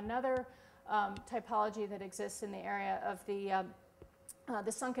thought about another typology that exists in the area of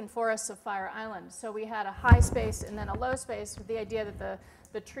the sunken forests of Fire Island. So we had a high space and then a low space with the idea that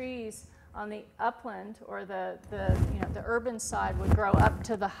the trees on the upland or the urban side would grow up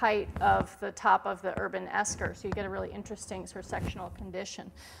to the height of the top of the urban esker. So you get a really interesting sort of sectional condition.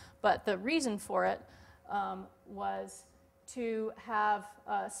 But the reason for it was to have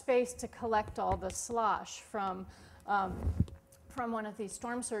space to collect all the slosh from one of these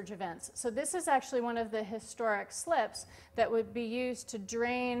storm surge events. So this is actually one of the historic slips that would be used to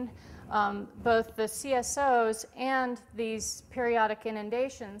drain both the CSOs and these periodic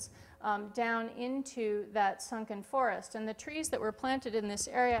inundations down into that sunken forest. And the trees that were planted in this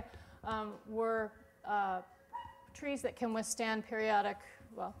area were trees that can withstand periodic,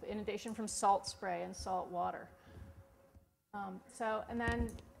 inundation from salt spray and salt water. And then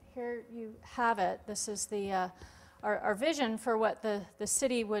here you have it. This is our vision for what the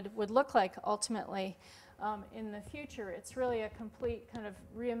city would look like ultimately in the future. It's really a complete kind of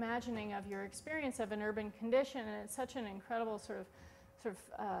reimagining of your experience of an urban condition, and it's such an incredible sort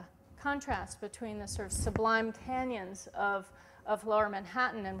of contrast between the sort of sublime canyons of Lower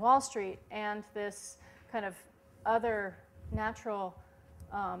Manhattan and Wall Street and this kind of other natural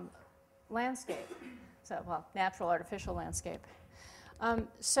landscape. So, natural artificial landscape.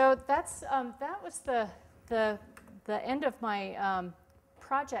 So that was the end of my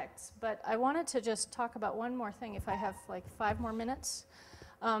projects, but I wanted to just talk about one more thing if I have like 5 more minutes,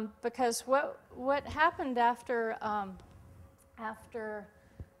 because what happened after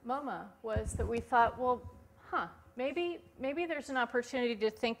MoMA was that we thought, maybe there's an opportunity to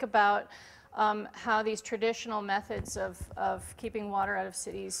think about how these traditional methods of keeping water out of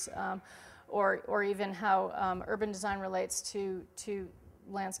cities, or even how urban design relates to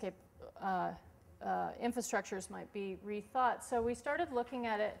landscape infrastructures might be rethought. So we started looking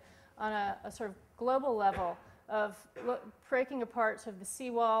at it on a sort of global level of breaking apart sort of the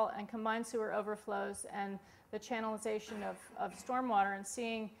seawall and combined sewer overflows and the channelization of stormwater, and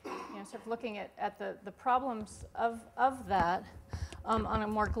seeing, sort of looking at the problems of that on a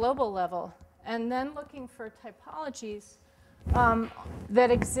more global level, and then looking for typologies that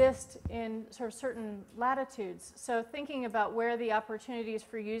exist in sort of certain latitudes. So thinking about where the opportunities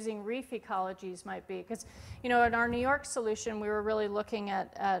for using reef ecologies might be. Because, you know, in our New York solution, we were really looking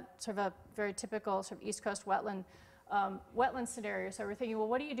at sort of a very typical sort of East Coast wetland scenario. So we're thinking, well,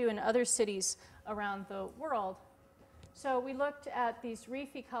 what do you do in other cities around the world? So we looked at these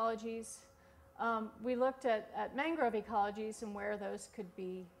reef ecologies. We looked at mangrove ecologies and where those could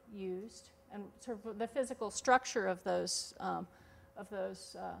be used, and sort of the physical structure of those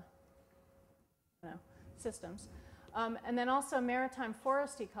systems. And then also maritime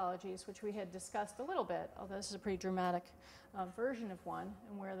forest ecologies, which we had discussed a little bit, although this is a pretty dramatic version of one,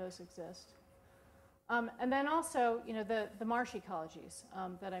 and where those exist. And then also, you know, the marsh ecologies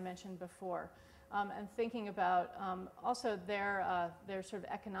that I mentioned before, and thinking about also their sort of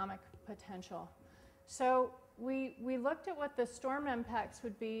economic potential. So we looked at what the storm impacts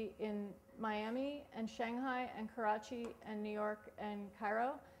would be in Miami and Shanghai and Karachi and New York and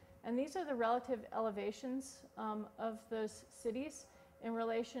Cairo. And these are the relative elevations of those cities in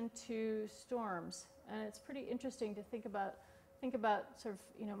relation to storms. And it's pretty interesting to think about sort of,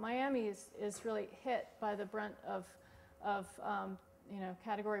 you know, Miami is really hit by the brunt of you know,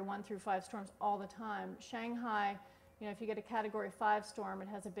 category 1 through 5 storms all the time. Shanghai, you know, if you get a category 5 storm, it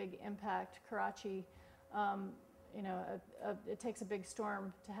has a big impact. Karachi, you know, it takes a big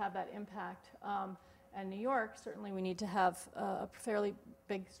storm to have that impact. And New York, certainly we need to have a fairly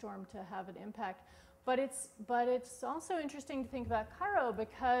big storm to have an impact. But it's also interesting to think about Cairo,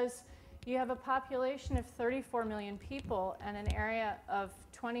 because you have a population of 34 million people and an area of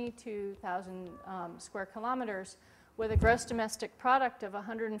 22,000 square kilometers, with a gross domestic product of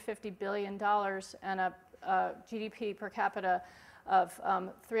 $150 billion and a GDP per capita of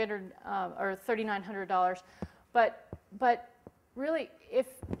 $3,900. But really, if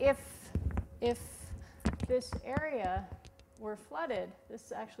this area were flooded,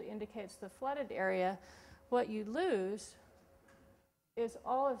 this actually indicates the flooded area, what you lose is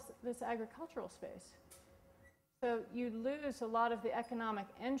all of this agricultural space. So you lose a lot of the economic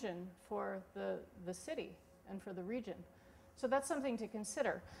engine for the city and for the region. So that's something to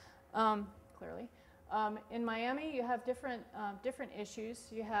consider, clearly. In Miami, you have different issues.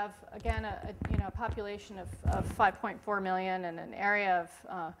 You have, again, a population of 5.4 million and an area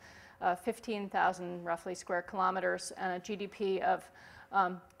of 15,000 roughly square kilometers and a GDP of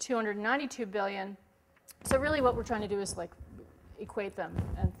 292 billion. So really what we're trying to do is like equate them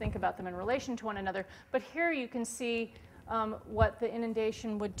and think about them in relation to one another. But here you can see what the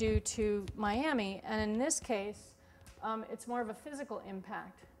inundation would do to Miami. And in this case, it's more of a physical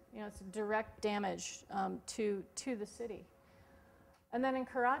impact. You know, it's direct damage to the city. And then in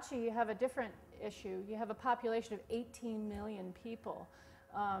Karachi, you have a different issue. You have a population of 18 million people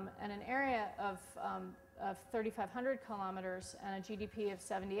and an area of 3,500 kilometers and a GDP of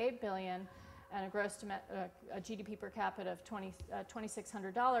 78 billion and a GDP per capita of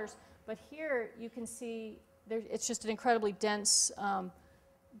 $2,600. But here you can see it's just an incredibly dense,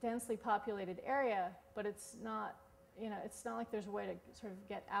 densely populated area, but it's not, you know, it's not like there's a way to sort of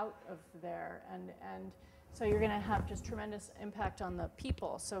get out of there, and so you're going to have just tremendous impact on the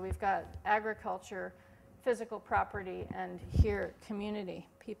people. So we've got agriculture, physical property, and here community,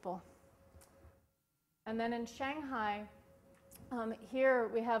 people. And then in Shanghai, here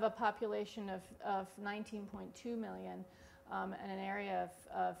we have a population of 19.2 million and an area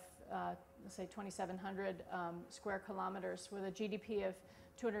of let's say 2,700 square kilometers with a GDP of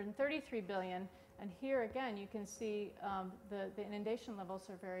 233 billion. And here again, you can see the inundation levels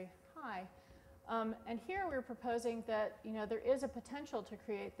are very high. And here we're proposing that, you know, there is a potential to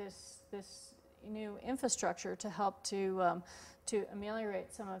create this new infrastructure to help to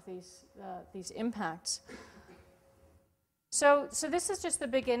ameliorate some of these impacts. So this is just the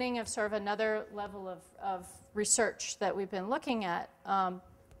beginning of sort of another level of research that we've been looking at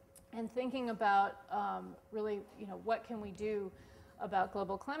and thinking about really, you know, what can we do about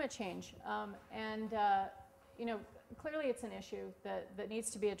global climate change. You know, clearly it's an issue that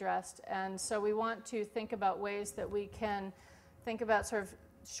needs to be addressed. And so we want to think about ways that we can think about sort of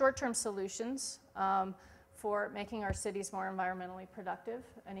short-term solutions for making our cities more environmentally productive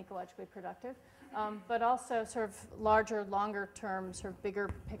and ecologically productive, but also sort of larger, longer-term, sort of bigger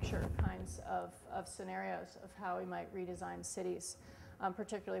picture kinds of scenarios of how we might redesign cities,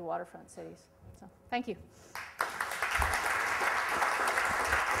 particularly waterfront cities. So thank you.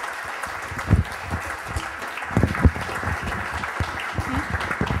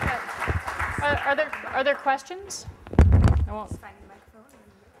 Are there questions? I won't.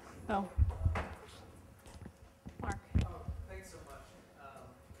 Oh. Mark. Thanks so much.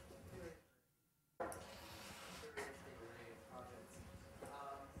 Very interesting array of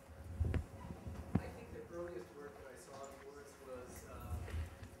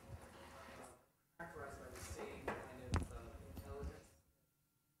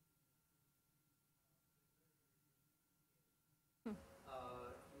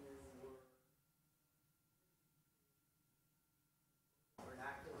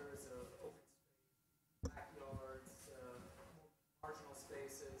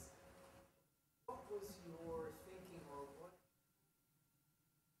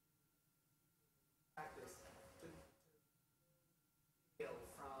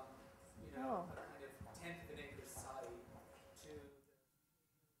you know, Oh. a kind of 10th of an acre site to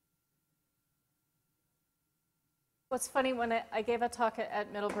What's funny, when I gave a talk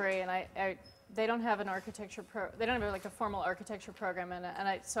at Middlebury, and they don't have an architecture they don't have like a formal architecture program,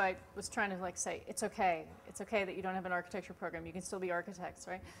 so I was trying to like say, it's okay that you don't have an architecture program, you can still be architects,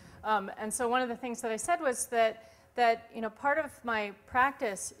 right? And so one of the things that I said was that you know, part of my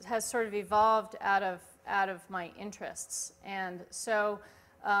practice has sort of evolved out of my interests, and so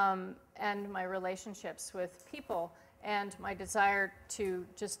and my relationships with people, and my desire to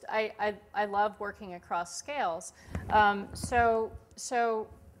just, I love working across scales. So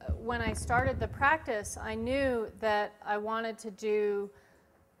when I started the practice, I knew that I wanted to do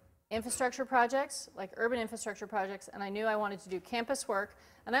infrastructure projects, like urban infrastructure projects, and I knew I wanted to do campus work,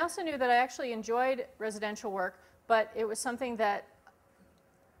 and I also knew that I actually enjoyed residential work, but it was something that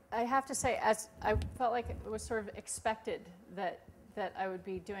I have to say, as I felt like it was sort of expected that I would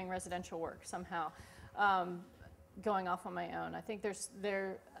be doing residential work somehow, going off on my own. I think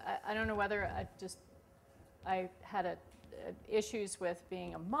I don't know whether I had issues with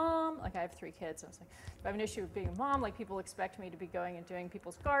being a mom. Like, I have 3 kids. I was like, if I have an issue with being a mom, like, people expect me to be going and doing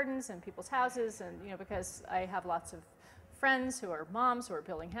people's gardens and people's houses, and, you know, because I have lots of friends who are moms who are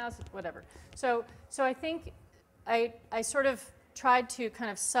building houses, whatever. So I think I sort of tried to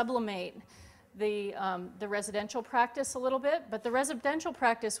kind of sublimate the residential practice a little bit, but the residential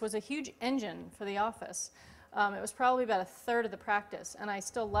practice was a huge engine for the office. It was probably about 1/3 of the practice, and I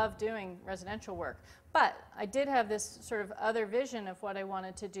still love doing residential work. But I did have this sort of other vision of what I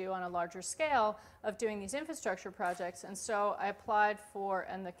wanted to do on a larger scale of doing these infrastructure projects, and so I applied for,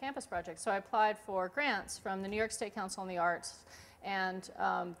 and the campus projects, so I applied for grants from the New York State Council on the Arts and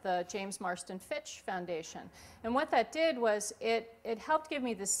the James Marston Fitch Foundation. And what that did was it helped give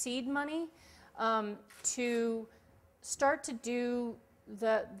me the seed money to start to do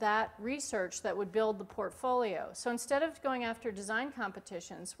that research that would build the portfolio. So instead of going after design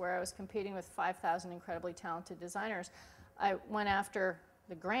competitions where I was competing with 5,000 incredibly talented designers, I went after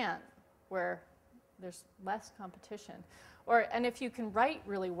the grant where there's less competition. And if you can write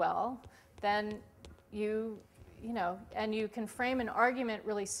really well, then you know, and you can frame an argument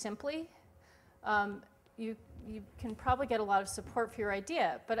really simply, you can probably get a lot of support for your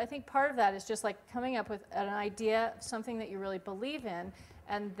idea. But I think part of that is just like coming up with an idea, something that you really believe in,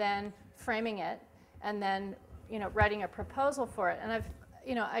 and then framing it, and then, you know, writing a proposal for it. And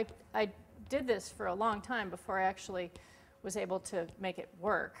I did this for a long time before I actually was able to make it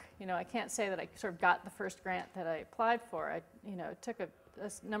work. You know, I can't say that I sort of got the first grant that I applied for. You know, it took a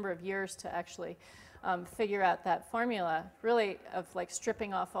number of years to actually figure out that formula, really, of like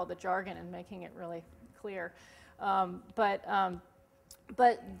stripping off all the jargon and making it really clear.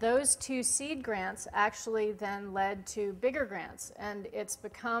 But those 2 seed grants actually then led to bigger grants, and it's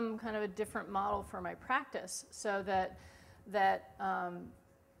become kind of a different model for my practice, so that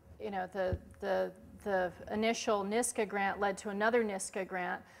you know, the initial NISCA grant led to another NISCA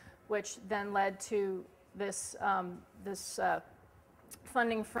grant, which then led to this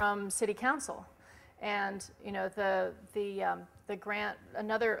funding from City Council. And, you know, the grant,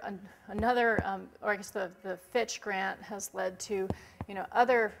 or I guess the Fitch grant has led to, you know,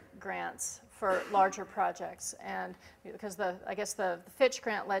 other grants for larger projects, and because I guess the Fitch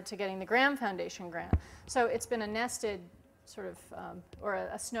grant led to getting the Graham Foundation grant. So it's been a nested sort of, or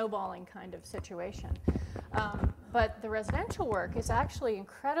a snowballing kind of situation. But the residential work is actually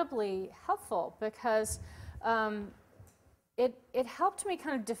incredibly helpful because it helped me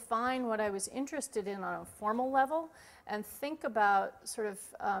kind of define what I was interested in on a formal level and think about sort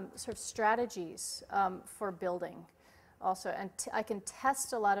of strategies for building also. And I can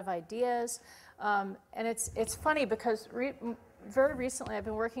test a lot of ideas. And it's funny because very recently I've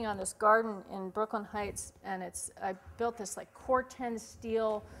been working on this garden in Brooklyn Heights, and I built this like Corten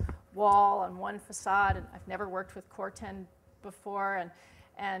steel wall on one facade, and I've never worked with Corten before, and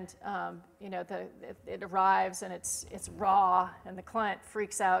you know, it arrives and it's raw, and the client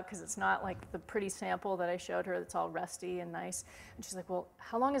freaks out because it's not like the pretty sample that I showed her that's all rusty and nice. And she's like, well,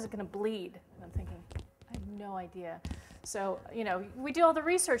 how long is it going to bleed? And I'm thinking, I have no idea. So, you know, we do all the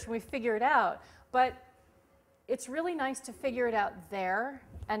research and we figure it out, but it's really nice to figure it out there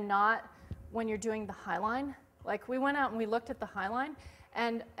and not when you're doing the High Line. Like, we went out and we looked at the High Line,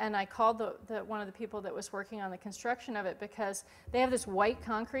 and I called one of the people that was working on the construction of it, because they have this white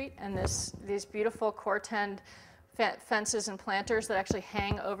concrete and these beautiful Corten fences and planters that actually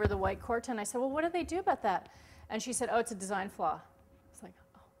hang over the white Corten. I said, well, what do they do about that? And she said, oh, it's a design flaw. It's like,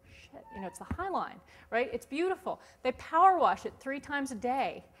 oh, shit, you know, it's the High Line, right? It's beautiful. They power wash it 3 times a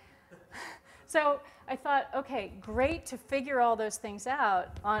day. So I thought, okay, great to figure all those things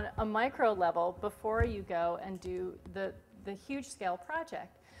out on a micro level before you go and do the huge scale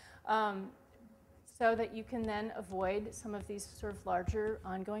project, so that you can then avoid some of these sort of larger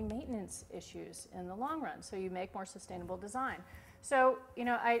ongoing maintenance issues in the long run. So you make more sustainable design. So, you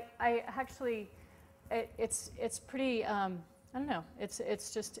know, I actually, it's pretty, I don't know, it's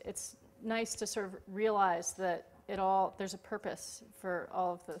nice to sort of realize that there's a purpose for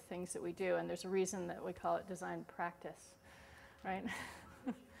all of the things that we do, and there's a reason that we call it design practice, right?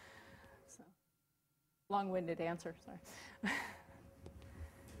 So, long-winded answer, sorry.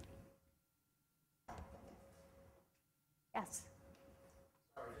 Yes?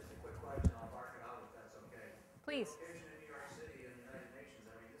 Sorry, just a quick question. I'll bark it out if that's okay. Please. Location in New York City and the United Nations,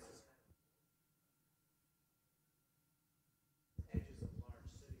 I mean, this is edges of large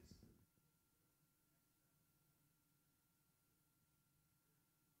cities.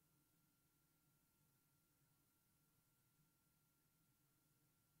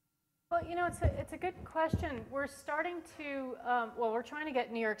 Well, you know, it's a good question. We're starting to, well, we're trying to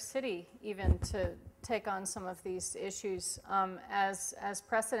get New York City even to take on some of these issues as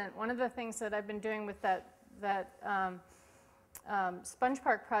precedent. One of the things that I've been doing with that Sponge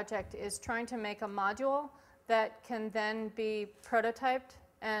Park project is trying to make a module that can then be prototyped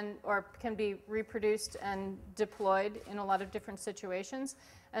or can be reproduced and deployed in a lot of different situations.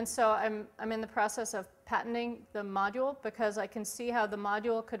 And so I'm in the process of patenting the module because I can see how the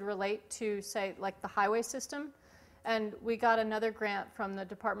module could relate to, say, like the highway system. And we got another grant from the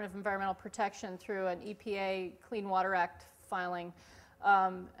Department of Environmental Protection through an EPA Clean Water Act filing.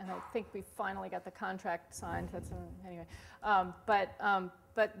 And I think we finally got the contract signed. Anyway.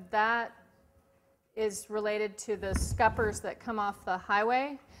 But that is related to the scuppers that come off the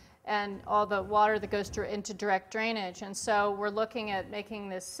highway and all the water that goes into direct drainage. And so we're looking at making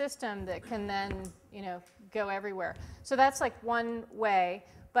this system that can then, you know, go everywhere. So that's like one way.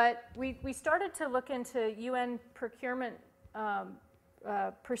 But we started to look into UN procurement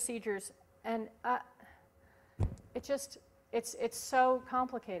procedures, and it's so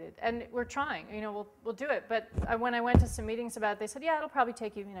complicated. And we're trying, you know, we'll do it. But when I went to some meetings about it, they said, yeah, it'll probably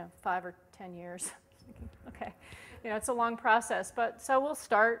take you, 5 or 10 years. Okay. It's a long process, but so we'll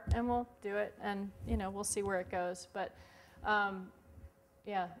start and we'll do it, and we'll see where it goes. But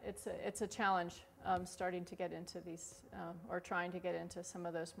yeah, it's a challenge starting to get into these or trying to get into some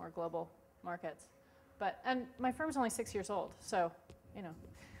of those more global markets. And my firm's only 6 years old, so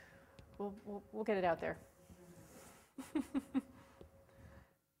we'll get it out there.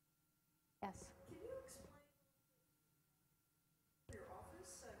 Yes. Can you explain your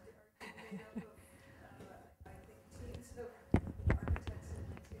office? Are you made up of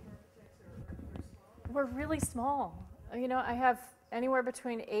We're really small. I have anywhere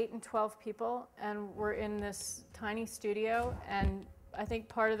between 8 and 12 people, and we're in this tiny studio. And I think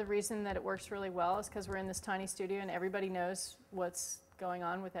part of the reason that it works really well is because we're in this tiny studio and everybody knows what's going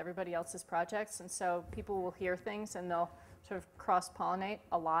on with everybody else's projects. And so people will hear things and they'll sort of cross-pollinate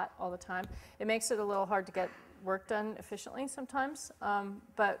a lot all the time. It makes it a little hard to get work done efficiently sometimes.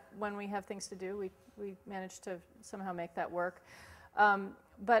 But when we have things to do, we manage to somehow make that work.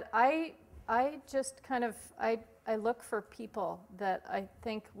 But I just kind of, I look for people that I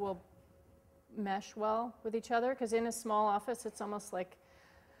think will mesh well with each other, because in a small office, it's almost like,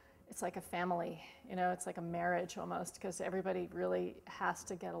 it's like a family, it's like a marriage almost, because everybody really has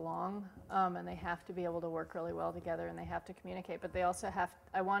to get along, and they have to be able to work really well together, and they have to communicate, but they also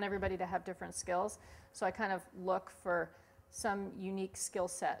I want everybody to have different skills, so I kind of look for some unique skill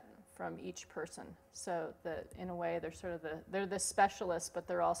set from each person, so that in a way they're the specialists, but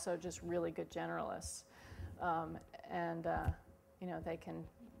they're also just really good generalists, they can,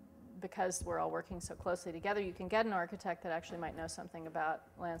 because we're all working so closely together, you can get an architect that actually might know something about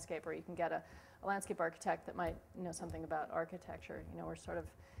landscape, or you can get a landscape architect that might know something about architecture. We're sort of,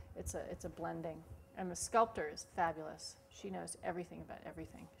 it's a blending. And the sculptor is fabulous. She knows everything about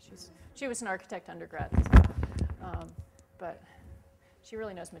everything. She was an architect undergrad, but she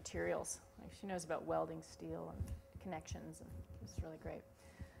really knows materials. Like, she knows about welding steel and connections, and it's really great.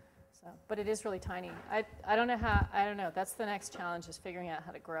 So, but it is really tiny. I don't know. That's the next challenge, is figuring out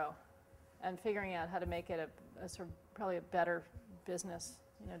how to grow, and figuring out how to make it a sort of probably a better business.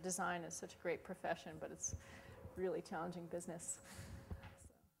 Design is such a great profession, but it's really challenging business,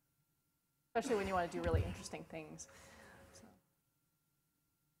 especially when you want to do really interesting things.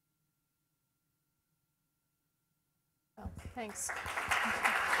 So, thanks.